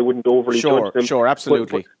control, so I wouldn't overly judge them. Sure,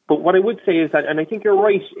 absolutely. But what I would say is that, and I think you're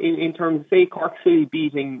right, in terms of, say, Cork City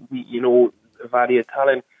beating, Vadia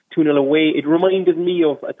Tallinn 2-0 away, it reminded me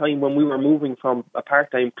of a time when we were moving from a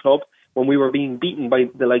part-time club, when we were being beaten by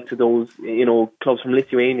the likes of those, clubs from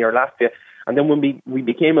Lithuania or Latvia. And then when we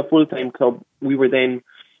became a full-time club, we were then,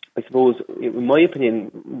 I suppose, in my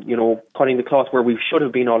opinion, cutting the cloth where we should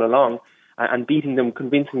have been all along and beating them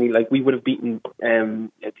convincingly. Like we would have beaten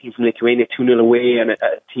a team from Lithuania 2-0 away and a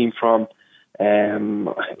team from,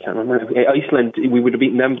 I can't remember, Iceland, we would have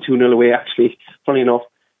beaten them 2-0 away, actually, funny enough.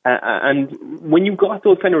 And when you got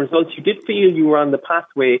those kind of results, you did feel you were on the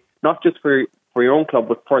pathway, not just for your own club,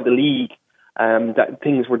 but for the league, that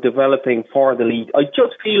things were developing for the league.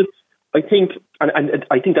 I think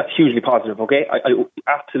that's hugely positive, okay? I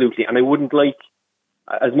absolutely. And I wouldn't like,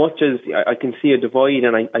 as much as I can see a divide,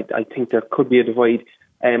 and I think there could be a divide,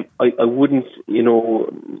 I wouldn't,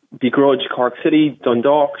 begrudge Cork City,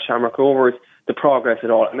 Dundalk, Shamrock Rovers, the progress at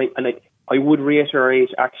all. And I would reiterate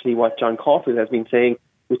actually what John Caulfield has been saying,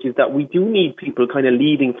 which is that we do need people kind of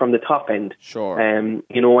leading from the top end. Sure. And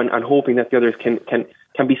hoping that the others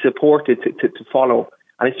can be supported to follow.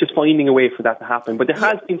 And it's just finding a way for that to happen. But there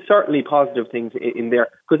has been certainly positive things in there.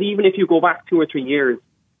 Because even if you go back 2 or 3 years,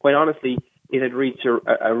 quite honestly, it had reached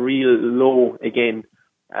a real low again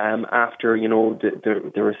after,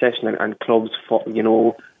 the recession and clubs,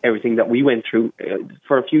 everything that we went through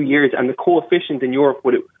for a few years. And the coefficient in Europe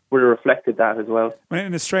would have reflected that as well.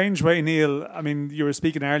 In a strange way, Neil, I mean, you were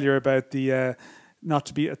speaking earlier about the not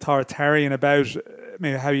to be authoritarian about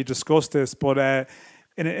how you discussed this, but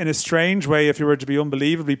in a strange way, if you were to be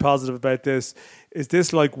unbelievably positive about this, is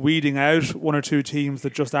this like weeding out 1 or 2 teams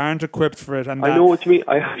that just aren't equipped for it? And I know what you mean.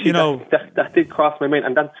 That did cross my mind,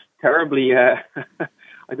 and that's terribly.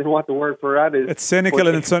 I don't know what the word for that is. It's cynical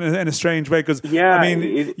in a strange way because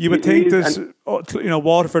you would think this.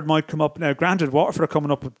 Waterford might come up now. Granted, Waterford are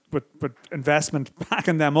coming up with investment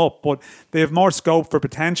backing them up, but they have more scope for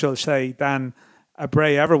potential, say, than a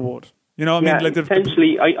Bray ever would. You know what I mean?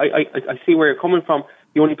 Essentially, I see where you're coming from.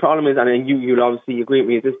 The only problem is, and you'll obviously agree with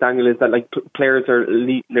me, this, Daniel, is that players are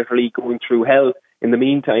literally going through hell in the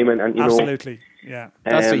meantime, and absolutely, yeah,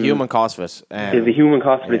 that's the human cost of it. The human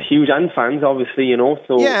cost of it is huge, and fans, obviously,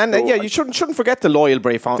 you shouldn't forget the loyal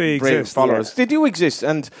Brave followers. Yeah. They do exist,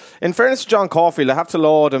 and in fairness to John Caulfield, I have to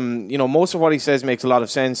laud him. Most of what he says makes a lot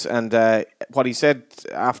of sense, and what he said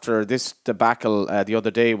after this debacle the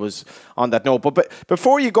other day was on that note. But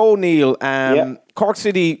before you go, Neil, Cork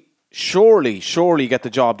City surely get the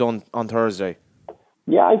job done on Thursday.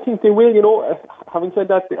 Yeah, I think they will. Having said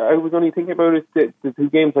that, I was only thinking about it. The 2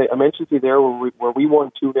 games I mentioned to you there, where we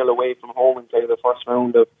won 2-0 away from home inside of the first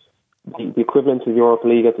round of the equivalent of the Europa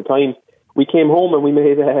League at the time. We came home and we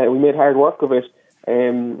made hard work of it.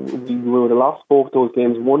 We would have lost both those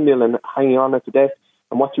games 1-0 and hanging on at the death.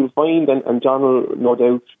 And what you'll find, and John will no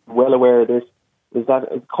doubt well aware of this, is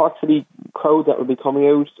that Cork City crowd that will be coming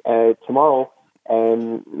out tomorrow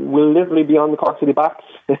will literally be on the Cork City backs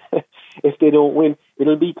if they don't win.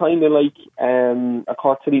 It'll be kind of like a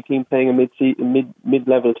Cork City team playing a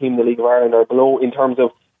mid-level team in the League of Ireland or below in terms of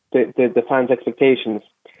the fans' expectations.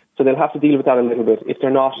 So they'll have to deal with that a little bit. If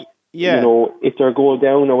they're not, if they're a goal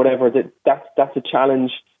down or whatever, that's a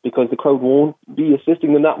challenge because the crowd won't be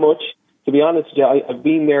assisting them that much. To be honest with you, I've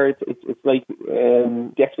been there. It's like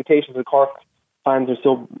the expectations of Cork fans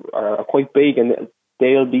are quite big, and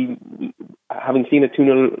they'll be, having seen a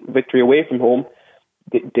 2-0 victory away from home,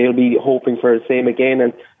 they'll be hoping for the same again.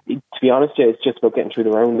 And to be honest, it's just about getting through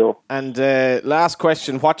the round, though. And last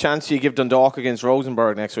question, what chance do you give Dundalk against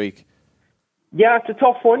Rosenborg next week? Yeah, it's a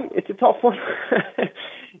tough one.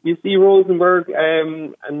 You see Rosenborg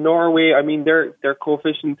and Norway, I mean, their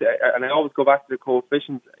coefficient, and I always go back to the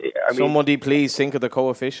coefficients. Somebody please think of the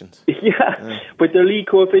coefficients. Yeah, but their league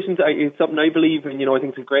coefficients is something I believe in. I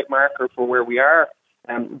think it's a great marker for where we are.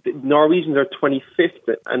 The Norwegians are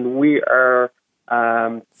 25th, and we are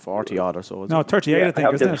 40 odd or so. No, 38, I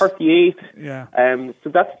think, isn't it? 38. Yeah. So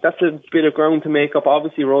that's a bit of ground to make up.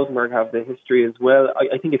 Obviously, Rosenborg have the history as well.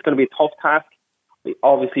 I think it's going to be a tough task.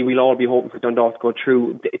 Obviously, we'll all be hoping for Dundalk to go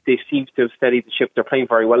through. They seem to have steadied the ship. They're playing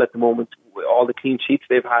very well at the moment, with all the clean sheets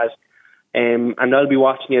they've had. And I'll be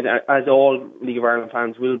watching it, as all League of Ireland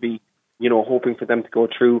fans will be, hoping for them to go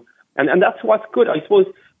through. And that's what's good. I suppose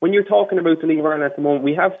when you're talking about the League of Ireland at the moment,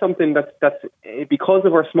 we have something that's because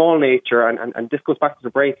of our small nature, and this goes back to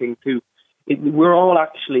the Bray thing too. We're all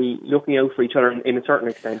actually looking out for each other in a certain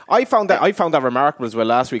extent. I found that remarkable as well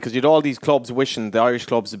last week, because you had all these clubs wishing the Irish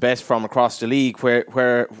clubs the best from across the league,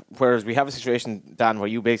 whereas we have a situation, Dan, where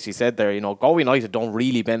you basically said there, Galway United don't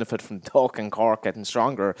really benefit from Duck and Cork getting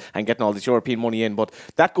stronger and getting all this European money in, but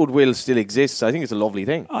that goodwill still exists. I think it's a lovely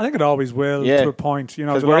thing. I think it always will, to a point.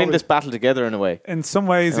 Because we're in this battle together in a way. In some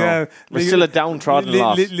ways, yeah. We're still a downtrodden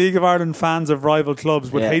lot. League of Ireland fans of rival clubs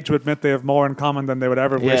would hate to admit they have more in common than they would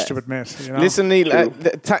ever wish to admit. Listen, Neil,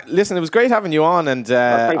 listen, it was great having you on, and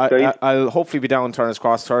I'll hopefully be down Turner's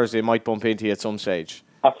Cross Thursday. I might bump into you at some stage.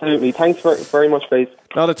 Absolutely. Thanks very much, guys.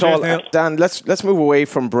 Not at all. Dan, let's move away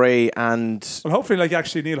from Bray, and hopefully,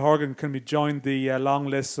 actually, Neil Horgan can be joined the long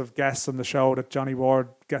list of guests on the show that Johnny Ward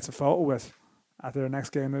gets a photo with at their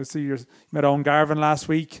next game. I see you met Owen Garvin last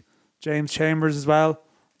week, James Chambers as well.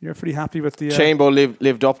 You're pretty happy with the... Chambo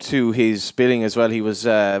lived up to his billing as well. He was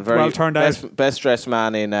very well turned out. Best dressed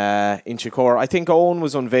man in Chicora. I think Owen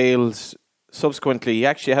was unveiled subsequently. He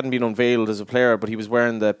actually hadn't been unveiled as a player, but he was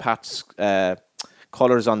wearing the Pats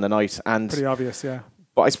colours on the night. And pretty obvious, yeah.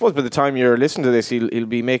 But I suppose by the time you're listening to this, he'll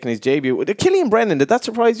be making his debut. Killian Brennan, did that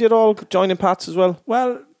surprise you at all, joining Pats as well?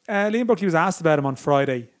 Well, Liam Buckley was asked about him on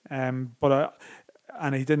Friday, and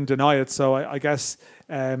he didn't deny it. So I guess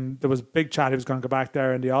there was big chat he was going to go back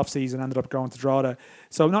there in the off season. Ended up going to Drogheda.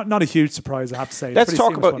 So not a huge surprise, I have to say. Let's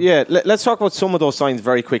talk about some of those signs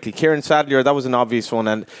very quickly. Kieran Sadlier, that was an obvious one,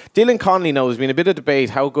 and Dylan Connolly now. There's been a bit of debate.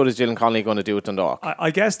 How good is Dylan Connolly going to do at Dundalk?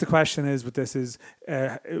 I guess the question is with this is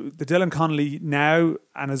the Dylan Connolly now,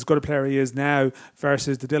 and as good a player he is now,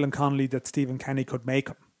 versus the Dylan Connolly that Stephen Kenny could make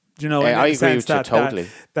him. I agree with you totally.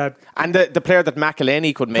 And the player that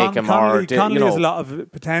McElhenney could make him, Connolly has a lot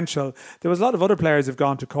of potential. There was a lot of other players who've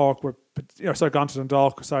gone to Cork, gone to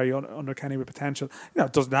Dundalk, under Kenny with potential.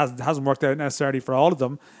 It hasn't worked out necessarily for all of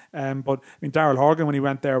them. But I mean, Darrell Horgan, when he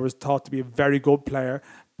went there, was thought to be a very good player,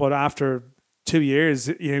 but after 2 years,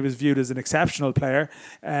 he was viewed as an exceptional player,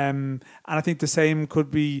 and I think the same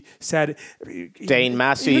could be said. Dane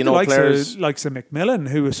Massey, players like McMillan,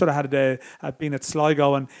 who sort of had been at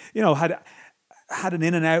Sligo and had an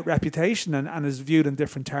in and out reputation and is viewed in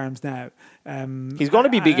different terms now. He's going to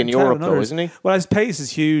be big in Europe, though, isn't he? Well, his pace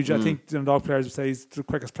is huge. I think Dundalk players would say he's the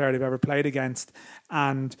quickest player they've ever played against,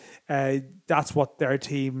 and that's what their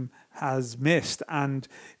team has missed. And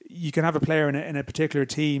you can have a player in a particular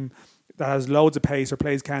team that has loads of pace or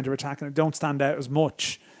plays counter attack and it don't stand out as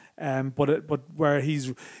much, but where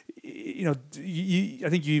he's, I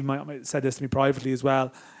think you might have said this to me privately as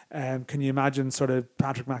well. Can you imagine sort of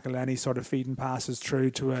Patrick McElhenney sort of feeding passes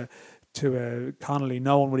through to a Connolly,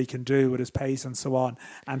 knowing what he can do with his pace and so on,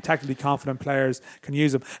 and technically confident players can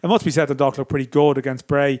use him. It must be said that Dundalk looked pretty good against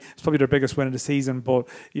Bray. It's probably their biggest win of the season, but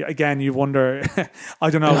again, you wonder. I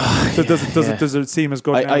don't know. Does it seem as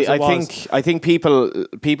good? I think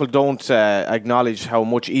people don't acknowledge how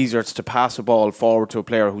much easier it's to pass a ball forward to a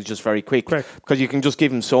player who's just very quick. Because you can just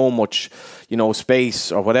give him so much,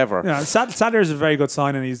 space or whatever. Yeah, Sadler is a very good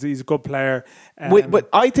sign, and he's a good player. But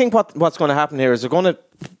I think what's going to happen here is they're going to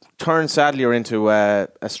turn Sadlier into a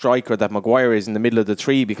striker that Maguire is in the middle of the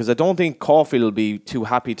three, because I don't think Caulfield will be too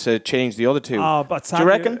happy to change the other two. But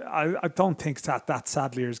Sadlier, do you reckon? I don't think that's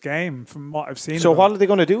Sadlier's game from what I've seen. So what are they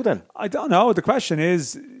going to do then? I don't know. The question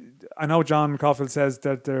is, I know John Caulfield says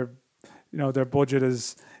that their budget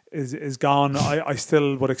is is gone. I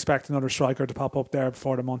still would expect another striker to pop up there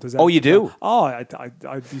before the month is out. Oh, you do? Oh,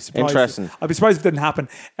 I'd be surprised. Interesting. I'd be surprised if it didn't happen.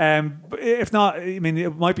 But if not, I mean,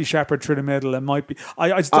 it might be Shepherd through the middle. It might be.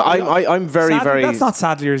 I'm very, very. That's not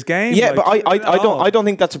Sadlier's game. Yeah, but I don't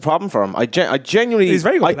think that's a problem for him. I genuinely. He's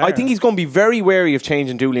very good. I think he's going to be very wary of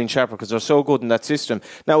changing Dooley and Shepherd because they're so good in that system.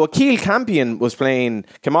 Now, Akil Campion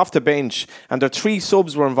came off the bench, and their 3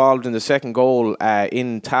 subs were involved in the second goal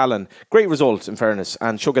in Tallinn. Great result, in fairness,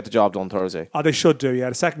 and should get the job done Thursday. Oh, they should do. Yeah,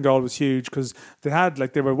 the second goal was huge because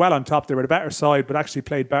they were well on top. They were the better side, but actually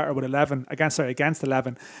played better with 11 against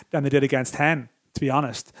 11 than they did against 10. To be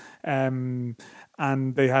honest. And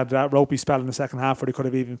they had that ropey spell in the second half where they could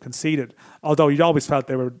have even conceded. Although you'd always felt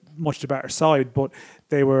they were much the better side, but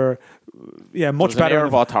they were, much better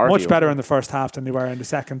in the first half than they were in the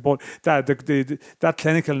second. But that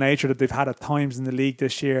clinical nature that they've had at times in the league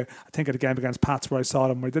this year, I think at a game against Pats where I saw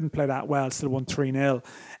them, where they didn't play that well, still won 3-0.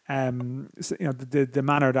 The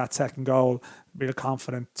manner of that second goal, real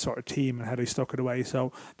confident sort of team and how they stuck it away.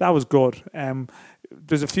 So that was good.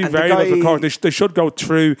 There's a few variables. They should go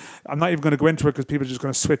through. I'm not even going to go into it because people are just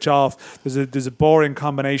going to switch off. There's a boring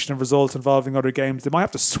combination of results involving other games. They might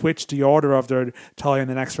have to switch the order of their tie in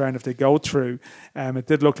the next round if they go through. It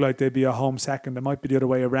did look like they'd be a home second. It might be the other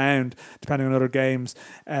way around depending on other games.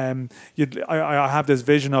 I have this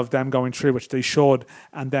vision of them going through, which they should,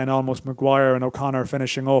 and then almost Maguire and O'Connor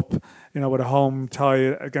finishing up, with a home tie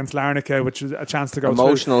against Larnaca, which is a chance to go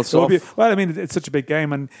emotional through. stuff. It's such a big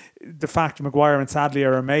game, and the fact Maguire and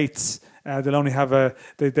Sadlier are mates. They'll only have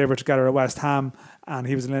they were together at West Ham, and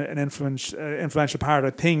he was an influential part.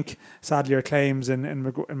 I think Sadlier claims in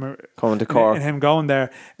coming to Cork, in him going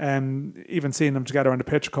there. Even seeing them together on the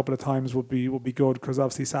pitch a couple of times would be good because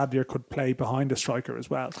obviously Sadlier could play behind a striker as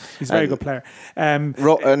well. He's a very good player.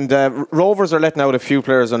 Rovers are letting out a few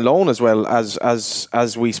players on loan as well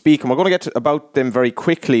as we speak, and we're going to get about them very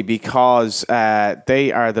quickly because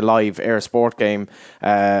they are the live Air Sport game.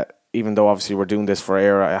 Even though obviously we're doing this for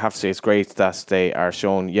air, I have to say it's great that they are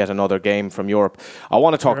showing yet another game from Europe. I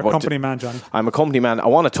want to talk about... You're a company man, Johnny. I'm a company man. I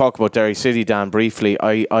want to talk about Derry City, Dan, briefly.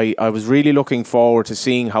 I was really looking forward to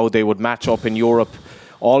seeing how they would match up in Europe,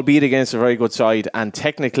 albeit against a very good side. And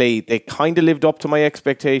technically, they kind of lived up to my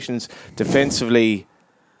expectations. Defensively,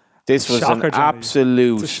 this was an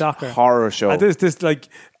absolute horror show. This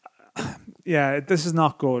is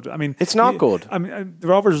not good. I mean, it's not good. I mean, the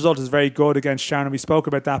Rovers' result is very good against Shannon. We spoke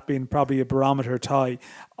about that being probably a barometer tie.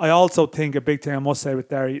 I also think a big thing I must say with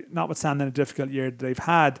Derry, notwithstanding a difficult year that they've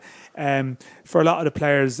had, for a lot of the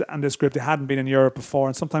players and this group, they hadn't been in Europe before,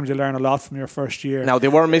 and sometimes you learn a lot from your first year. Now they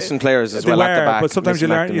were missing players as well at the back, but sometimes you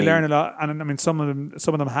learn a lot. And I mean, some of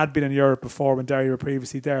them had been in Europe before when Derry were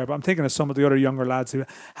previously there. But I'm thinking of some of the other younger lads who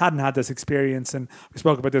hadn't had this experience. And we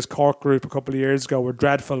spoke about this Cork group a couple of years ago. Were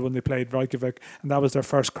dreadful when they played Reykjavik, and that was their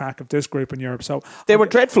first crack of this group in Europe. So they were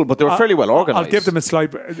dreadful, but they were fairly well organised. I'll give them a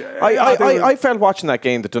slight. I felt watching that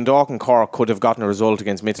game that Dundalk and Cork could have gotten a result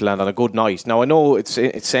against Midtjylland on a good night. Now I know it's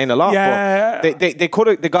saying a lot, but they could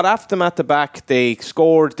have. They got after them at the back. They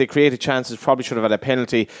scored. They created chances. Probably should have had a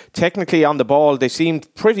penalty. Technically on the ball, they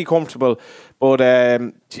seemed pretty comfortable. But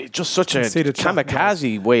just such a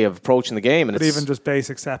kamikaze way of approaching the game. But even just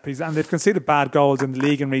basic set pieces. And they've conceded bad goals in the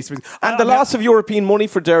league in recent weeks. And the loss of European money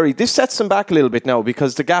for Derry, this sets them back a little bit now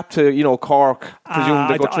because the gap to Cork, presume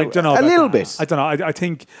they go through I don't know a little bit. I don't know. I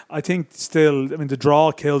think still, I mean, the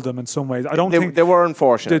draw killed them in some ways. I don't think they were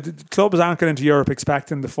unfortunate. The clubs aren't going into Europe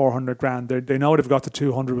expecting the 400 grand. They know they've got the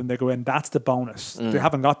 200 when they go in. That's the bonus. They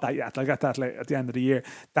haven't got that yet. They'll get that at the end of the year.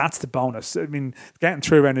 That's the bonus. I mean, getting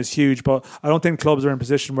through in is huge, but I don't think clubs are in a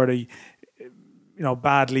position where they,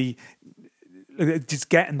 badly. Just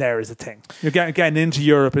getting there is a thing. You're getting into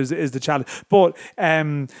Europe is the challenge. But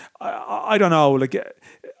I don't know.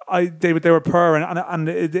 They were poor, and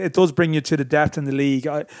it does bring you to the depth in the league.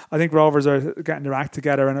 I think Rovers are getting their act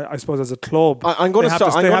together, and I suppose as a club, I'm going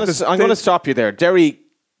to stop you there. Derry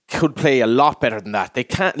could play a lot better than that. They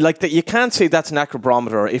can't you can't say that's an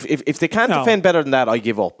acrobarometer. If they can't defend better than that, I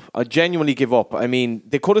give up. I genuinely give up. I mean,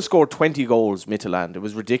 they could have scored 20 goals, Midtjylland. It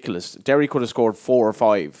was ridiculous. Derry could have scored 4 or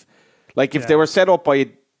 5. If they were set up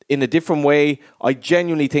in a different way, I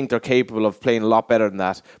genuinely think they're capable of playing a lot better than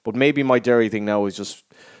that. But maybe my Derry thing now is just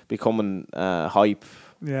becoming hype.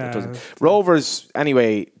 Yeah. Rovers,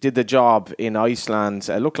 anyway, did the job in Iceland.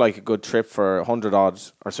 It looked like a good trip for 100 odd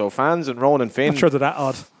or so fans. And Ronan Finn... Not sure that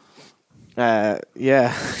odd. I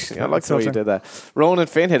like the way you did that. Ronan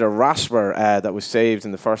Finn hit a rasper that was saved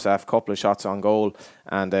in the first half, couple of shots on goal,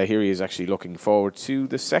 and here he is actually looking forward to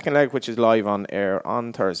the second leg, which is live on air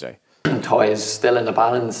on Thursday. Tie is still in the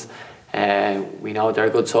balance. We know they're a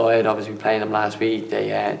good side. Obviously, we played them last week.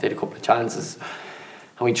 They did a couple of chances,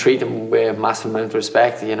 and we treat them with a massive amount of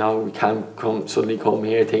respect. You know, we can't suddenly come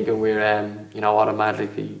here thinking we're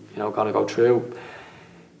automatically going to go through.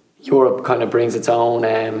 Europe kind of brings its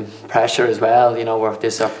own pressure as well. You know,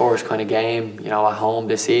 this is our first kind of game, at home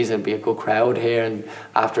this season. It'll be a good crowd here, and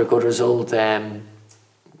after a good result over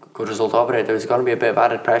there, there's going to be a bit of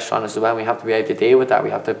added pressure on us as well. We have to be able to deal with that.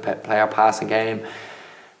 We have to play our passing game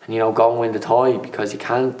and, go and win the tie, because you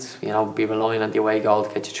can't, be relying on the away goal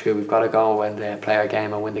to get you through. We've got to go and play our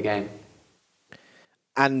game and win the game.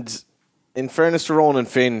 And in fairness to Ronan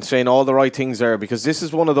Finn, saying all the right things there, because this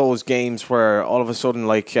is one of those games where all of a sudden,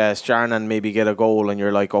 like Stjarnan maybe get a goal, and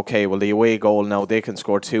you're like, okay, well, the away goal now they can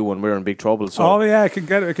score 2 and we're in big trouble. So it can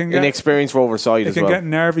get inexperienced Rovers side as well. It can get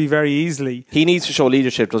nervy very easily. He needs to show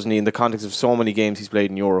leadership, doesn't he, in the context of so many games he's played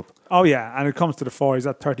in Europe. Oh yeah, and it comes to the fore. He's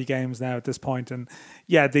at 30 games now at this point, and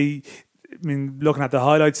looking at the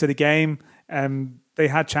highlights of the game, they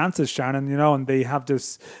had chances, Stjarnan, and they have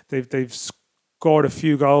this. They've scored a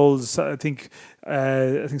few goals. I think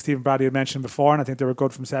Stephen Bradley had mentioned before, and I think they were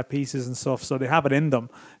good from set pieces and stuff. So they have it in them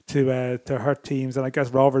to hurt teams. And I guess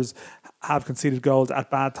Rovers have conceded goals at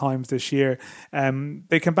bad times this year.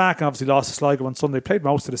 They came back and obviously lost to Sligo on Sunday. Played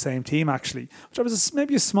most of the same team actually, which I was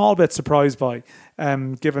maybe a small bit surprised by,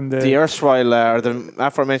 given the erstwhile the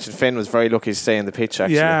aforementioned Finn was very lucky to stay in the pitch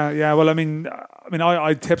actually. Yeah. Well,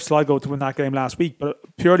 I tipped Sligo to win that game last week, but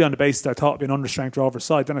purely on the basis that I thought it'd be an understrength Rovers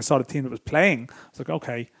side. Then I saw the team that was playing. I was like,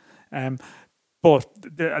 okay. But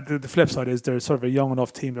the flip side is they're sort of a young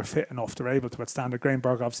enough team, they're fit enough, they're able to withstand it.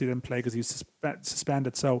 Greenberg obviously didn't play because he was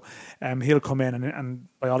suspended, so he'll come in, and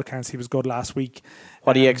by all accounts he was good last week.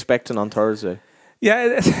 What are you expecting on Thursday?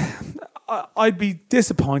 Yeah, I'd be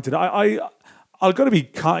disappointed. I'm going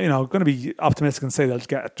to be optimistic and say they'll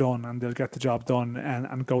get it done and they'll get the job done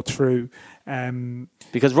and go through.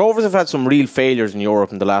 Because Rovers have had some real failures in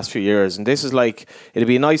Europe in the last few years, and this is like, it'd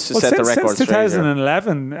be nice to set the record since straight.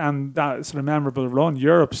 2011 and that sort of memorable run,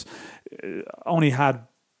 Europe's only had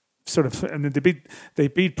sort of, and they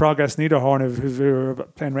beat Progress Niederhorn, who were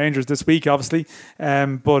playing Rangers this week, obviously,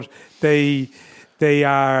 but they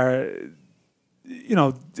are,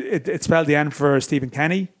 it spelled the end for Stephen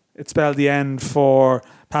Kenny. It spelled the end for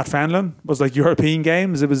Pat Fenlon. It was like European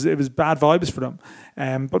games. It was bad vibes for them.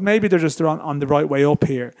 But maybe they're on the right way up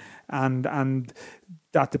here, and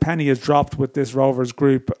that the penny has dropped with this Rovers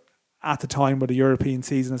group at the time where the European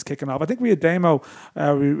season is kicking off. I think we had Damo.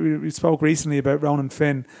 We spoke recently about Ronan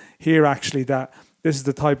Finn here actually, that this is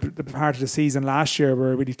the part of the season last year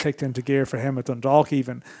where it really clicked into gear for him at Dundalk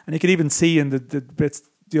even, and you could even see in the bits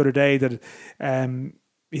the other day that.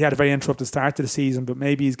 He had a very interrupted start to the season, but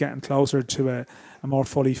maybe he's getting closer to a more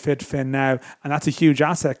fully fit Finn now. And that's a huge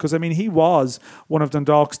asset because, he was one of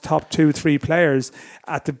Dundalk's top 2-3 players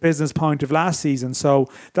at the business point of last season. So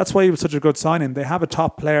that's why he was such a good signing. They have a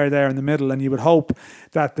top player there in the middle, and you would hope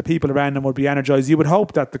that the people around him would be energised. You would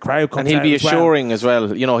hope that the crowd comes out. And he'll be assuring as well,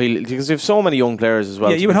 because they have so many young players as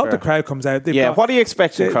well. Yeah, you would hope the crowd comes out. What are you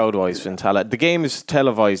expecting crowd-wise, Finn Tallaght? The game is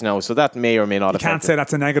televised now, so that may or may not affect it. You can't say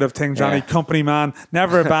that's a negative thing, Johnny. Yeah. Company man,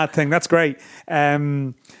 never a bad thing. That's great.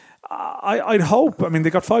 I'd hope. They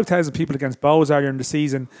got 5,000 people against Bows earlier in the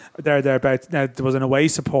season. There was an away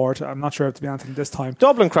support. I'm not sure if to be anything this time.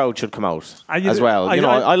 Dublin crowd should come out as well.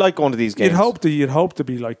 I like going to these games. You'd hope to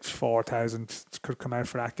be like 4,000 could come out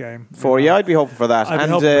for that game. I'd be hoping for that. I'd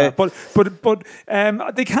be hoping for that.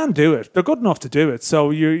 But they can do it. They're good enough to do it.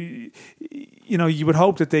 So you would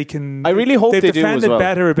hope that they can. I really hope they do as well. They've defended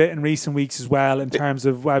better a bit in recent weeks as well in terms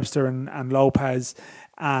of Webster and Lopez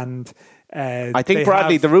and. I think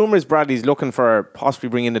Bradley. The rumour is Bradley's looking for possibly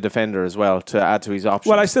bringing a defender as well to add to his options.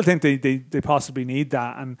 Well, I still think they possibly need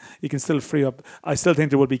that, and you can still free up. I still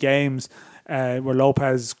think there will be games where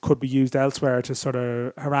Lopez could be used elsewhere to sort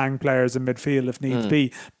of harangue players in midfield if needs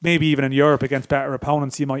be. Maybe even in Europe against better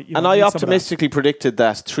opponents, you might. And I optimistically predicted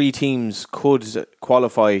that 3 teams could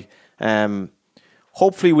qualify.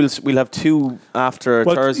 Hopefully we'll have 2 after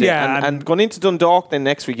Thursday, and going into Dundalk then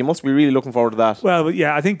next week. You must be really looking forward to that. Well,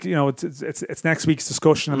 yeah, I think it's next week's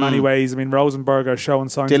discussion in many ways. Rosenberg are showing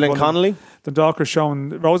signs. Dylan Connolly, Dundalk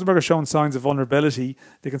Rosenberg are showing signs of vulnerability.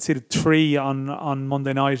 They conceded 3 on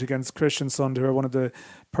Monday night against Kristiansund, who are one of the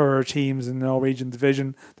poorer teams in the Norwegian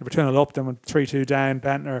division. They were 2-0 up, then went 3-2 down.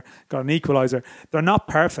 Bentner got an equaliser. They're not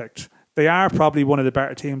perfect. They are probably one of the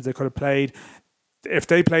better teams they could have played. if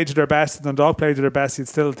they played to their best and Dundalk played to their best, you'd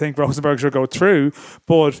still think Rosenborg should go through.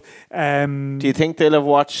 But do you think they'll have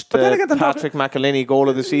watched Patrick McElhinney goal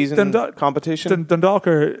of the season competition? Dundalk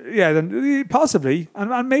possibly,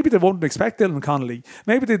 and maybe they won't expect Dylan Connolly.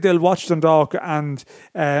 Maybe they'll watch Dundalk, and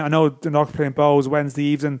I know Dundalk are playing Bows Wednesday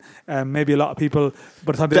evening. Maybe a lot of people,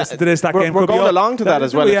 by the time they listen to this, that game we're could going be along to that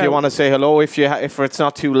as well. If you want to say hello, if it's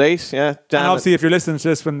not too late, yeah. And obviously, if you're listening to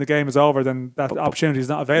this when the game is over, then that opportunity is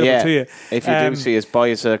not available to you. If you do see us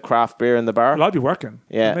buy us a craft beer in the bar. Well, I'll be working.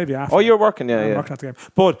 Yeah. Maybe after. Oh, you're working, I'm working at the game.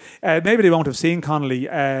 But maybe they won't have seen Connolly.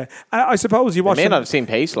 I suppose you watch. They may not have seen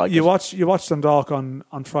pace like you watch Dundalk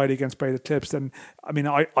on Friday against Breda Clips, and I mean,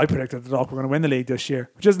 I predicted that Dundalk were going to win the league this year,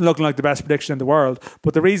 which isn't looking like the best prediction in the world.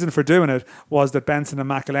 But the reason for doing it was that Benson and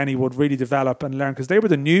McElhinney would really develop and learn, because they were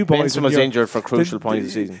the new boys. Benson was injured for a crucial point of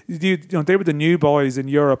the season. They were the new boys in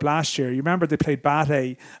Europe last year. You remember they played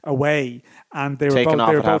Bate away, and they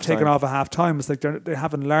were both taken off at half time. It's like they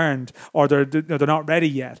haven't learned, or they're not ready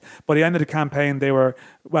yet. By the end of the campaign, they were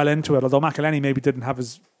well into it. Although McElhinney maybe didn't have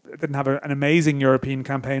an amazing European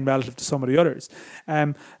campaign relative to some of the others.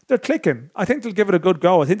 They're clicking. I think they'll give it a good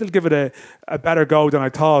go. I think they'll give it a better go than I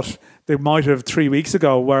thought they might have 3 weeks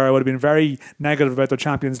ago, where I would have been very negative about their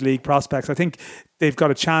Champions League prospects. I think they've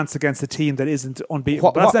got a chance against a team that isn't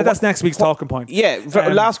unbeaten. That's next week's talking point. Yeah.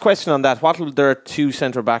 Last question on that. What will their two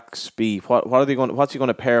centre backs be? What's he going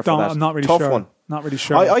to pair for that? I'm not really Tough sure. one. Not really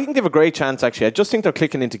sure. I think they have a great chance, actually. I just think they're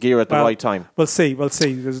clicking into gear at the right time. We'll see. Let's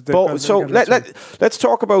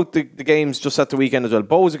talk about the games just at the weekend as well.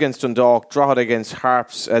 Bows against Dundalk, Drogheda against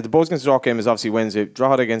Harps. The Bows against Dundalk game is obviously Wednesday.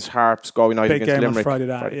 Drogheda against Harps, Galway United big against game Limerick. On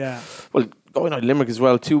Friday, yeah. Well, Galway United Limerick as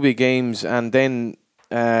well. Two big games. And then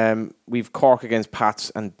we've Cork against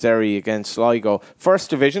Pats and Derry against Sligo. First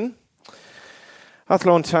division.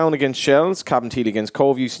 Athlone Town against Shells, Cabinteely against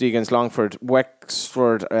Cove, UCD against Longford,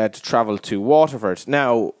 Wexford to travel to Waterford.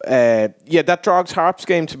 Now, that Drogs Harps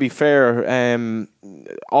game, to be fair,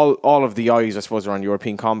 all of the eyes, I suppose, are on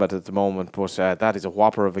European combat at the moment, but that is a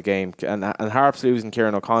whopper of a game. And Harps losing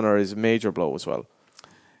Kieran O'Connor is a major blow as well.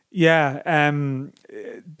 Yeah,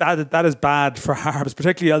 that is bad for Harps,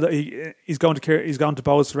 particularly he's going to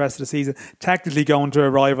Bows for the rest of the season. Technically going to a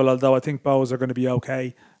rival, although I think Bows are going to be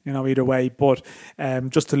okay, either way. But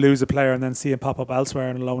just to lose a player and then see him pop up elsewhere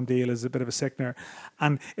in a loan deal is a bit of a sickener.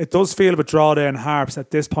 And it does feel with Drogheda and Harps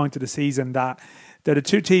at this point of the season that they're the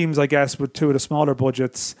two teams, I guess, with two of the smaller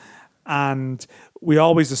budgets. And we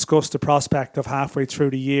always discuss the prospect of halfway through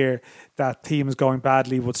the year that teams going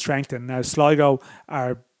badly would strengthen. Now, Sligo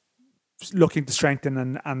are looking to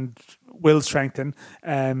strengthen and will strengthen.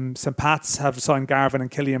 St. Pat's have signed Garvin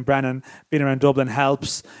and Killian Brennan. Being around Dublin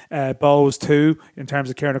helps. Bows too, in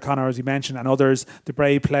terms of Kieran O'Connor, as you mentioned, and others. The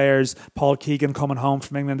Bray players, Paul Keegan coming home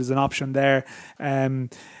from England is an option there.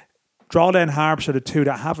 Drogheda and Harps are the two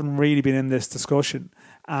that haven't really been in this discussion,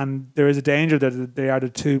 and there is a danger that they are the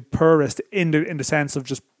two poorest in the sense of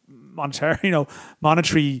just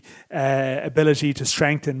monetary ability to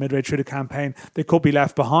strengthen midway through the campaign. They could be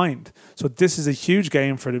left behind. So this is a huge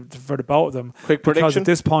game for the both of them. Quick prediction. Because at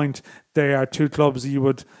this point they are two clubs you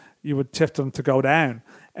would tip them to go down.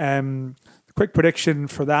 The quick prediction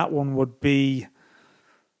for that one would be,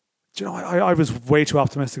 I was way too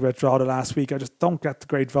optimistic about Drogheda last week. I just don't get the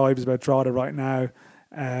great vibes about Drogheda right now.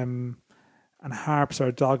 And Harps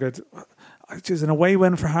are dogged. Is an away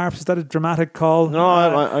win for Harps? Is that a dramatic call? No,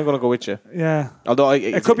 I'm going to go with you. Yeah. Although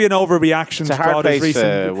it could be an overreaction to Drogheda's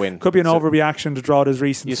recent win. Could be an overreaction to Drogheda's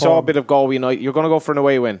recent. You saw a bit of Galway United. You're going to go for an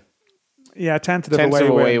away win. Yeah, tentative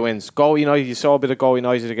away wins. Galway United. You saw a bit of Galway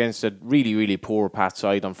United against a really, really poor Pat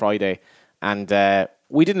side on Friday, and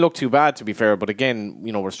we didn't look too bad, to be fair. But again,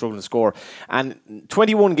 we're struggling to score. And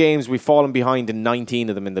 21 games, we've fallen behind in 19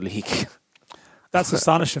 of them in the league. That's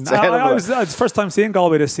astonishing. It was the first time seeing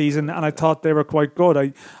Galway this season, and I thought they were quite good.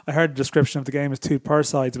 I heard the description of the game as two per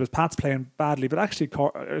sides. It was Pats playing badly, but actually,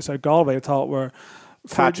 Galway I thought were.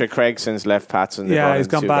 Patrick Craigson's left Pats, and he's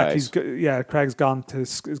gone back. Craig's going to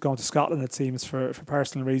Scotland, it seems, for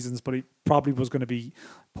personal reasons, but he probably was going to be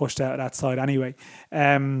pushed out of that side anyway.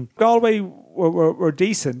 Galway were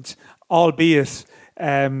decent, albeit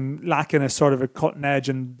lacking a sort of a cutting edge,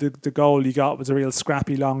 and the goal you got was a real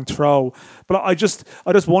scrappy long throw. But I just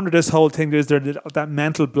wonder, this whole thing, is there that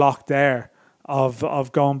mental block there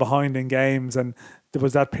of going behind in games, and there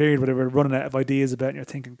was that period where they were running out of ideas about it, and you're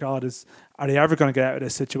thinking, God, are they ever going to get out of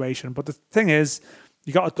this situation? But the thing is,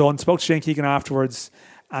 you got it done. Spoke to Shane Keegan afterwards,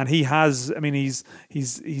 and he has. I mean, he's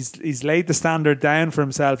laid the standard down for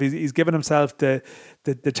himself. He's given himself the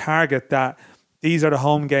target that these are the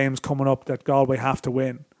home games coming up that Galway have to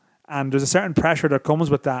win. and there's a certain pressure that comes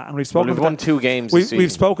with that. And we've spoken. We've won 2 games.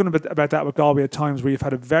 We've spoken about that with Galway at times, where you've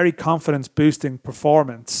had a very confidence boosting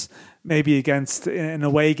performance, maybe against an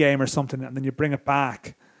away game or something, and then you bring it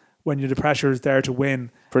back when the pressure is there to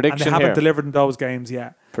win. Prediction and they haven't here. delivered in those games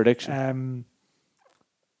yet. Prediction.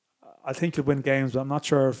 I think you'll win games, but I'm not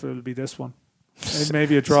sure if it'll be this one.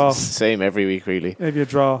 Maybe a draw. Same every week, really. Maybe a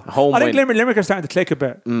draw. Home I think win. Limerick are starting to click a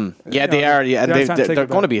bit. Yeah, they are. Yeah, and they're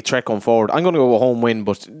going to be a threat going forward. I'm going to go a home win,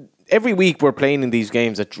 but every week we're playing in these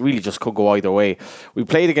games that really just could go either way. We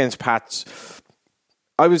played against Pats.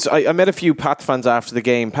 I met a few Pats fans after the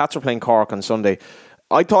game. Pats were playing Cork on Sunday.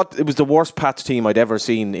 I thought it was the worst Pats team I'd ever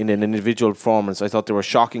seen in an individual performance. I thought they were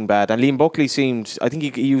shocking bad. And Liam Buckley seemed, I think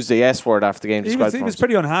he used the S word after the game. He was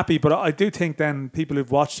pretty unhappy, but I do think then people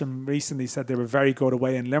who've watched him recently said they were very good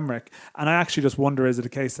away in Limerick. And I actually just wonder, is it a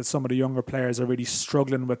case that some of the younger players are really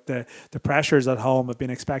struggling with the pressures at home of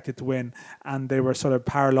being expected to win, and they were sort of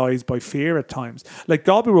paralysed by fear at times. Like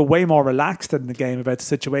Galway were way more relaxed in the game about the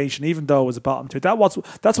situation, even though it was a bottom two.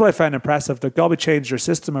 That's what I found impressive. That Galway changed their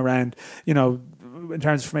system around, in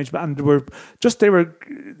terms of formation, and they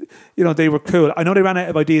were cool. I know they ran out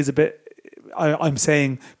of ideas a bit. I'm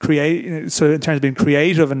saying so in terms of being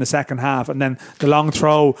creative in the second half, and then the long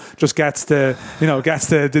throw just gets the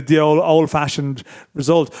old fashioned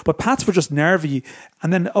result. But Pats were just nervy,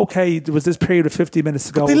 and then there was this period of 50 minutes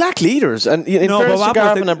to go. But they lack leaders, and in fairness to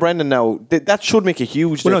Garvin and Brendan now, that should make a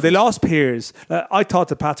huge difference. No, they lost Pears. I thought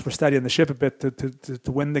the Pats were steadying the ship a bit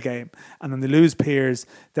to win the game, and then they lose Pears.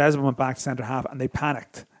 Desmond went back to centre half, and they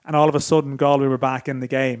panicked. And all of a sudden, Galway were back in the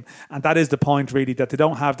game. And that is the point, really, that they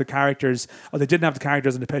don't have the characters, or they didn't have the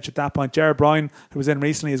characters on the pitch at that point. Jared Bryan, who was in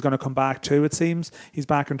recently, is going to come back too, it seems. He's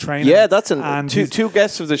back in training. Yeah, that's two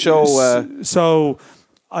guests of the show. So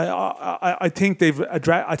I think they've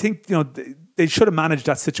addressed, I think, they should have managed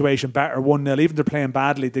that situation better, 1-0. Even if they're playing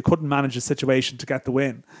badly, they couldn't manage the situation to get the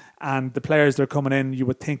win. And the players that are coming in, you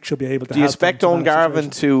would think, should be able to help. Do you expect Owen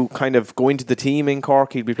Garvin to kind of go into the team in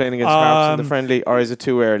Cork? He'd be playing against Harps in the friendly, or is it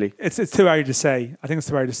too early? It's too early to say. I think it's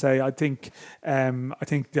too early to say. I think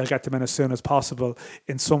they'll get them in as soon as possible.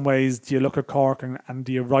 In some ways, do you look at Cork and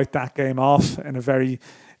do you write that game off in a very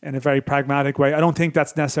pragmatic way? I don't think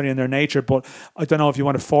that's necessarily in their nature, but I don't know if you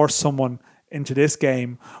want to force someone into this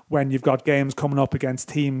game when you've got games coming up against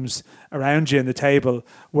teams around you in the table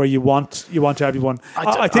where you want everyone.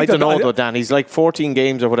 I don't know though, Dan. He's like 14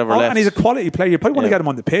 games or whatever left. And he's a quality player. You probably want to get him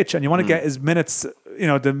on the pitch, and you want to get his minutes,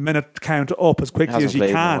 the minute count up as quickly as you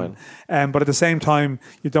can. But at the same time,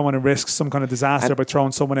 you don't want to risk some kind of disaster by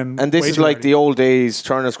throwing someone in. And this is like the old days,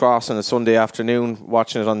 Turner's Cross on a Sunday afternoon,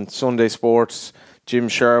 watching it on Sunday Sports. Jim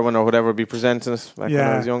Sherwin or whatever be presenting us back when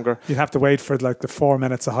I was younger. You'd have to wait for like the 4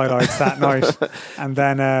 minutes of highlights that night, and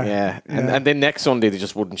then and then next Sunday they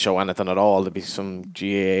just wouldn't show anything at all. There'd be some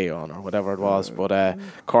GAA on or whatever it was. But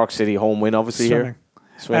Cork City home win obviously Swimming.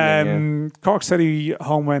 Swimming, Cork City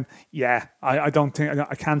home win. Yeah, I don't think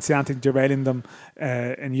I can't see anything derailing them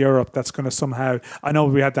in Europe. That's going to somehow. I know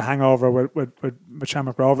we had the hangover with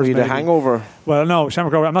Shamrock Rovers. The hangover? Well, no,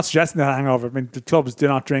 Shamrock Rovers. I'm not suggesting the hangover. I mean, the clubs do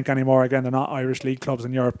not drink anymore. Again, they're not Irish League clubs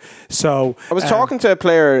in Europe. So I was talking to a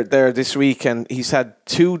player there this week, and he's had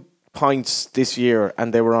 2 pints this year,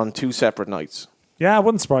 and they were on 2 separate nights. Yeah, it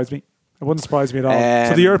wouldn't surprise me. It wouldn't surprise me at all.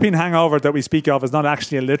 So the European hangover that we speak of is not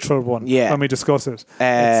actually a literal one when we discuss it.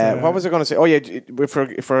 What was I going to say? Oh yeah, if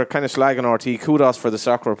we're kind of slagging RT, kudos for the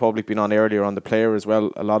Soccer Republic being on earlier on the player as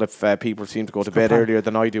well. A lot of people seem to go to bed earlier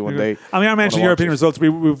than I do when they. I mentioned European results. We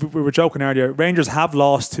were joking earlier. Rangers have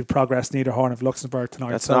lost to Progress Niederhorn of Luxembourg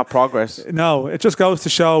tonight. That's not progress. No, it just goes to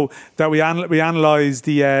show that we analyse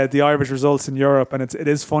the Irish results in Europe, and it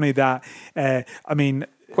is funny that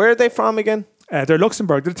where are they from again? They're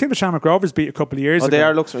Luxembourg. They're the team the Shamrock Rovers beat a couple of years ago. Oh, they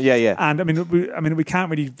are Luxembourg. Yeah. And we can't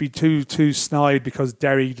really be too snide because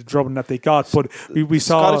Derry, the drubbing that they got. But we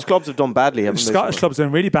saw Scottish clubs have done badly, haven't they? Scottish clubs have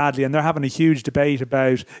done really badly, and they're having a huge debate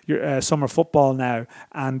about summer football now.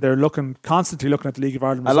 And they're constantly looking at the League of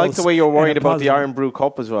Ireland results. I like the way you're worried about the Iron Brew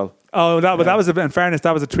Cup as well. Oh, that was in fairness,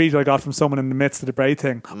 that was a tweet I got from someone in the midst of the Bray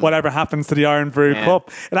thing. Whatever happens to the Iron Brew Cup,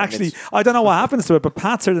 it actually, I don't know what happens to it, but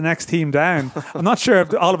Pats are the next team down. I'm not sure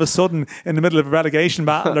if all of a sudden in the middle of a relegation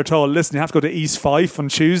battle they're told, listen, you have to go to East Fife on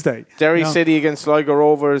Tuesday. Derry City against Sligo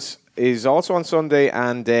Rovers is also on Sunday,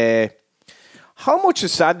 and how much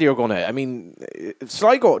is Sadlier going to... I mean,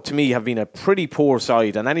 Sligo, to me, have been a pretty poor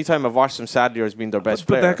side, and any time I've watched them, Sadlier has been their best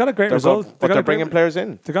player. But they've got a great result. They're bringing players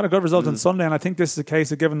in. They got a good result on Sunday, and I think this is a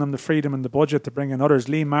case of giving them the freedom and the budget to bring in others.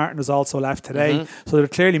 Liam Martin has also left today, so they're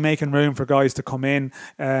clearly making room for guys to come in.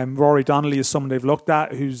 Rory Donnelly is someone they've looked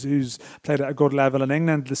at who's played at a good level in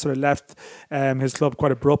England. They sort of left his club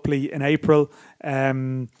quite abruptly in April.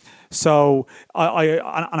 So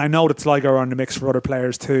I know that Sligo are in the mix for other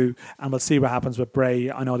players too, and we'll see what happens with Bray.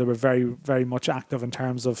 I know they were very, very much active in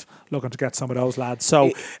terms of looking to get some of those lads.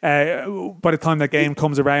 So by the time that game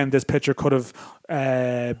comes around, this picture could have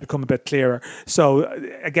become a bit clearer. So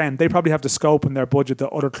again, they probably have the scope in their budget that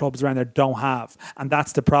other clubs around there don't have, and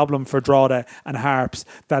that's the problem for Drogheda and Harps,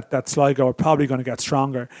 that Sligo are probably going to get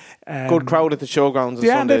stronger. Good crowd at the showgrounds on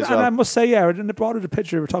Sunday as well. And I must say, in the broader the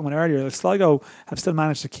picture we were talking about earlier, Sligo have still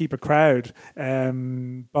managed to keep a crowd.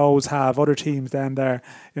 Bows have, other teams down there,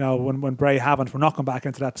 when Bray haven't. We're not going back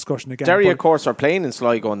into that discussion again. Derry, of course, are playing in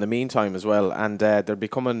Sligo in the meantime as well, and they'll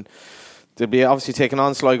be obviously taking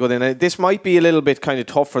on Sligo then. This might be a little bit kind of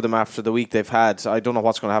tough for them after the week they've had. I don't know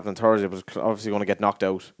what's going to happen on Thursday, but it's obviously going to get knocked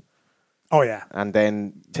out. Oh, yeah. And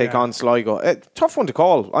then take on Sligo. Tough one to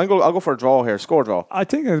call. I'll go for a draw here, score draw. I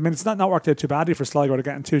think, it's not worked out too badly for Sligo to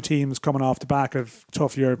getting two teams coming off the back of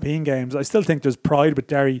tough European games. I still think there's pride with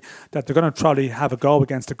Derry that they're going to probably have a go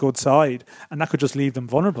against a good side, and that could just leave them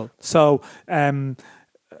vulnerable. So I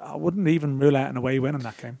wouldn't even rule out an away win in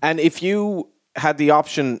that game. And if you had the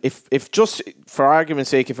option, if just for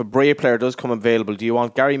argument's sake, if a Bray player does come available, do you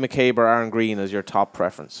want Gary McCabe or Aaron Green as your top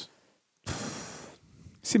preference?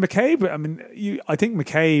 See, McCabe, I think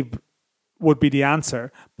McCabe would be the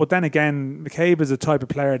answer. But then again, McCabe is a type of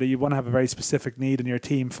player that you want to have a very specific need in your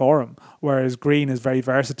team for him, whereas Green is very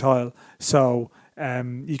versatile. So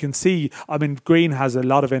you can see, Green has a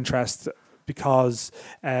lot of interest because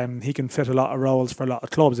he can fit a lot of roles for a lot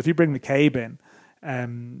of clubs. If you bring McCabe in,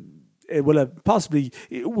 it will have possibly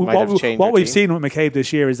what we've seen with McCabe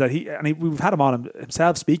this year is that we've had him on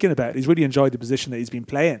himself speaking about it. He's really enjoyed the position that he's been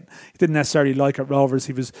playing. He didn't necessarily like at Rovers.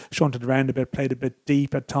 He was shunted around a bit, played a bit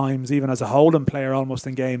deep at times, even as a holding player almost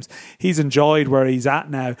in games. He's enjoyed where he's at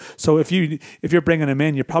now. So if you're bringing him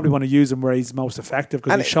in, you probably want to use him where he's most effective,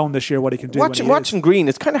 because he's shown this year what he can do. Watching Green,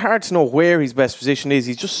 it's kind of hard to know where his best position is.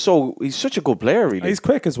 He's such a good player, really. He's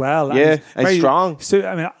quick as well. Yeah, and he's strong. So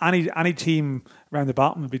any team around the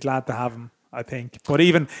bottom would be glad to have him, I think. But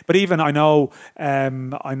even I know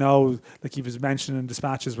like he was mentioned in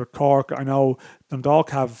dispatches with Cork. I know Dundalk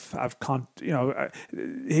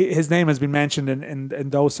his name has been mentioned in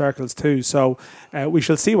those circles too. So we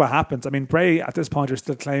shall see what happens. Bray at this point are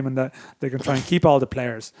still claiming that they can try and keep all the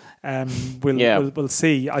players. We'll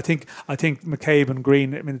see. I think McCabe and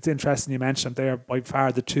Green. It's interesting you mentioned they are by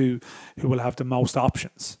far the two who will have the most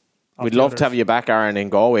options. We'd love to have you back, Aaron, in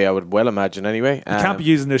Galway, I would well imagine, anyway. You can't be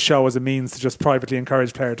using this show as a means to just privately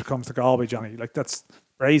encourage players to come to Galway, Johnny. Like, that's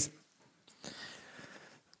brazen.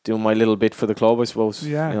 Doing my little bit for the club, I suppose.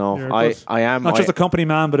 Yeah, I am not just a company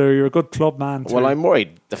man, but you're a good club man too. Well, I'm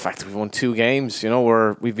worried the fact that we've won 2 games.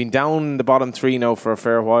 We've been down the bottom 3 now for a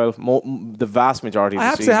fair while. The vast majority of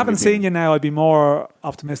the season. I haven't seen you now. I'd be more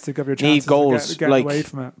optimistic of your chances of getting away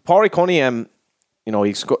from it. Pádraig Cunningham,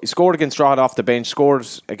 he scored against Drogheda off the bench, scored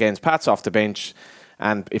against Pats off the bench,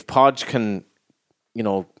 and if Podge can,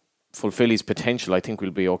 fulfill his potential, I think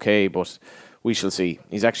we'll be okay, but we shall see.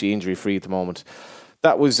 He's actually injury-free at the moment.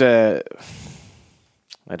 That was, I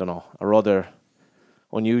don't know, a rather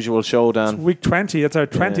unusual show, Dan. It's week 20. It's our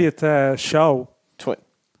 20th show.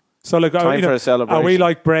 So, time for a celebration. Are we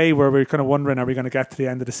like Bray, where we're kind of wondering, are we going to get to the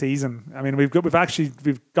end of the season? We've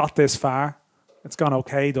got this far. It's gone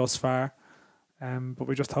okay thus far. But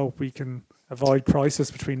we just hope we can avoid crisis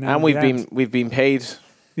between now and we've been paid.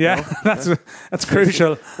 Yeah, that's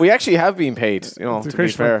crucial. We actually have been paid. To be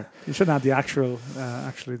fair, you shouldn't have the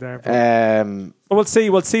actually there. But we'll see.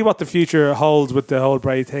 We'll see what the future holds with the whole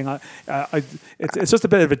Bray thing. It's just a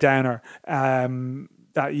bit of a downer.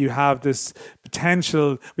 That you have this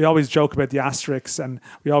potential. We always joke about the asterisks, and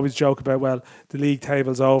we always joke about the league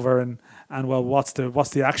table's over, and what's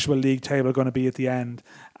the actual league table going to be at the end?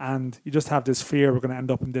 And you just have this fear we're going to end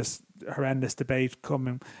up in this horrendous debate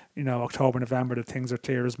coming, October, November, that things are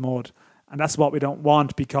clear as mud. And that's what we don't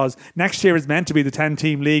want, because next year is meant to be the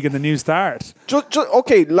 10-team league and the new start.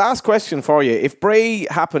 Okay, last question for you. If Bray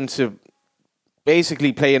happened to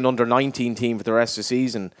basically play an under-19 team for the rest of the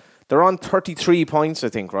season, they're on 33 points, I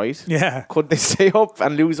think, right? Yeah. Could they stay up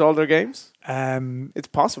and lose all their games? It's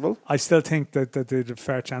possible. I still think that they had a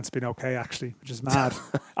fair chance of being okay, actually, which is mad.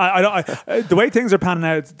 The way things are panning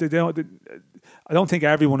out, I don't think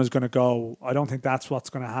everyone is going to go. I don't think that's what's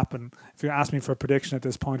going to happen. If you ask me for a prediction at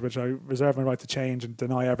this point, which I reserve my right to change and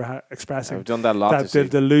deny ever expressing, I've done that a lot.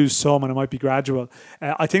 They'll lose some, and it might be gradual.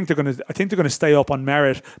 I think they're going to stay up on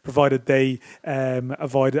merit, provided they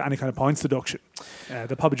avoid any kind of points deduction.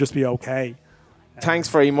 They'll probably just be okay. Thanks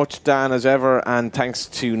very much, Dan, as ever, and thanks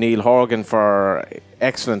to Neil Horgan for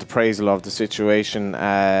excellent appraisal of the situation.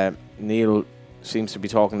 Neil, seems to be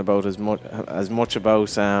talking about as much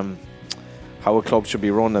about how a club should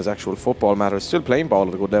be run as actual football matters. Still playing ball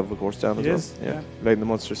at a good level, of course, down as well. Yeah, played in the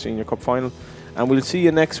Munster Senior Cup final. And we'll see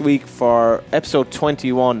you next week for episode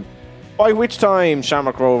 21, by which time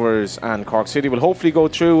Shamrock Rovers and Cork City will hopefully go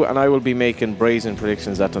through, and I will be making brazen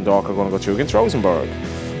predictions that Dundalk are going to go through against Rosenborg.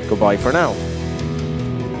 Goodbye for now.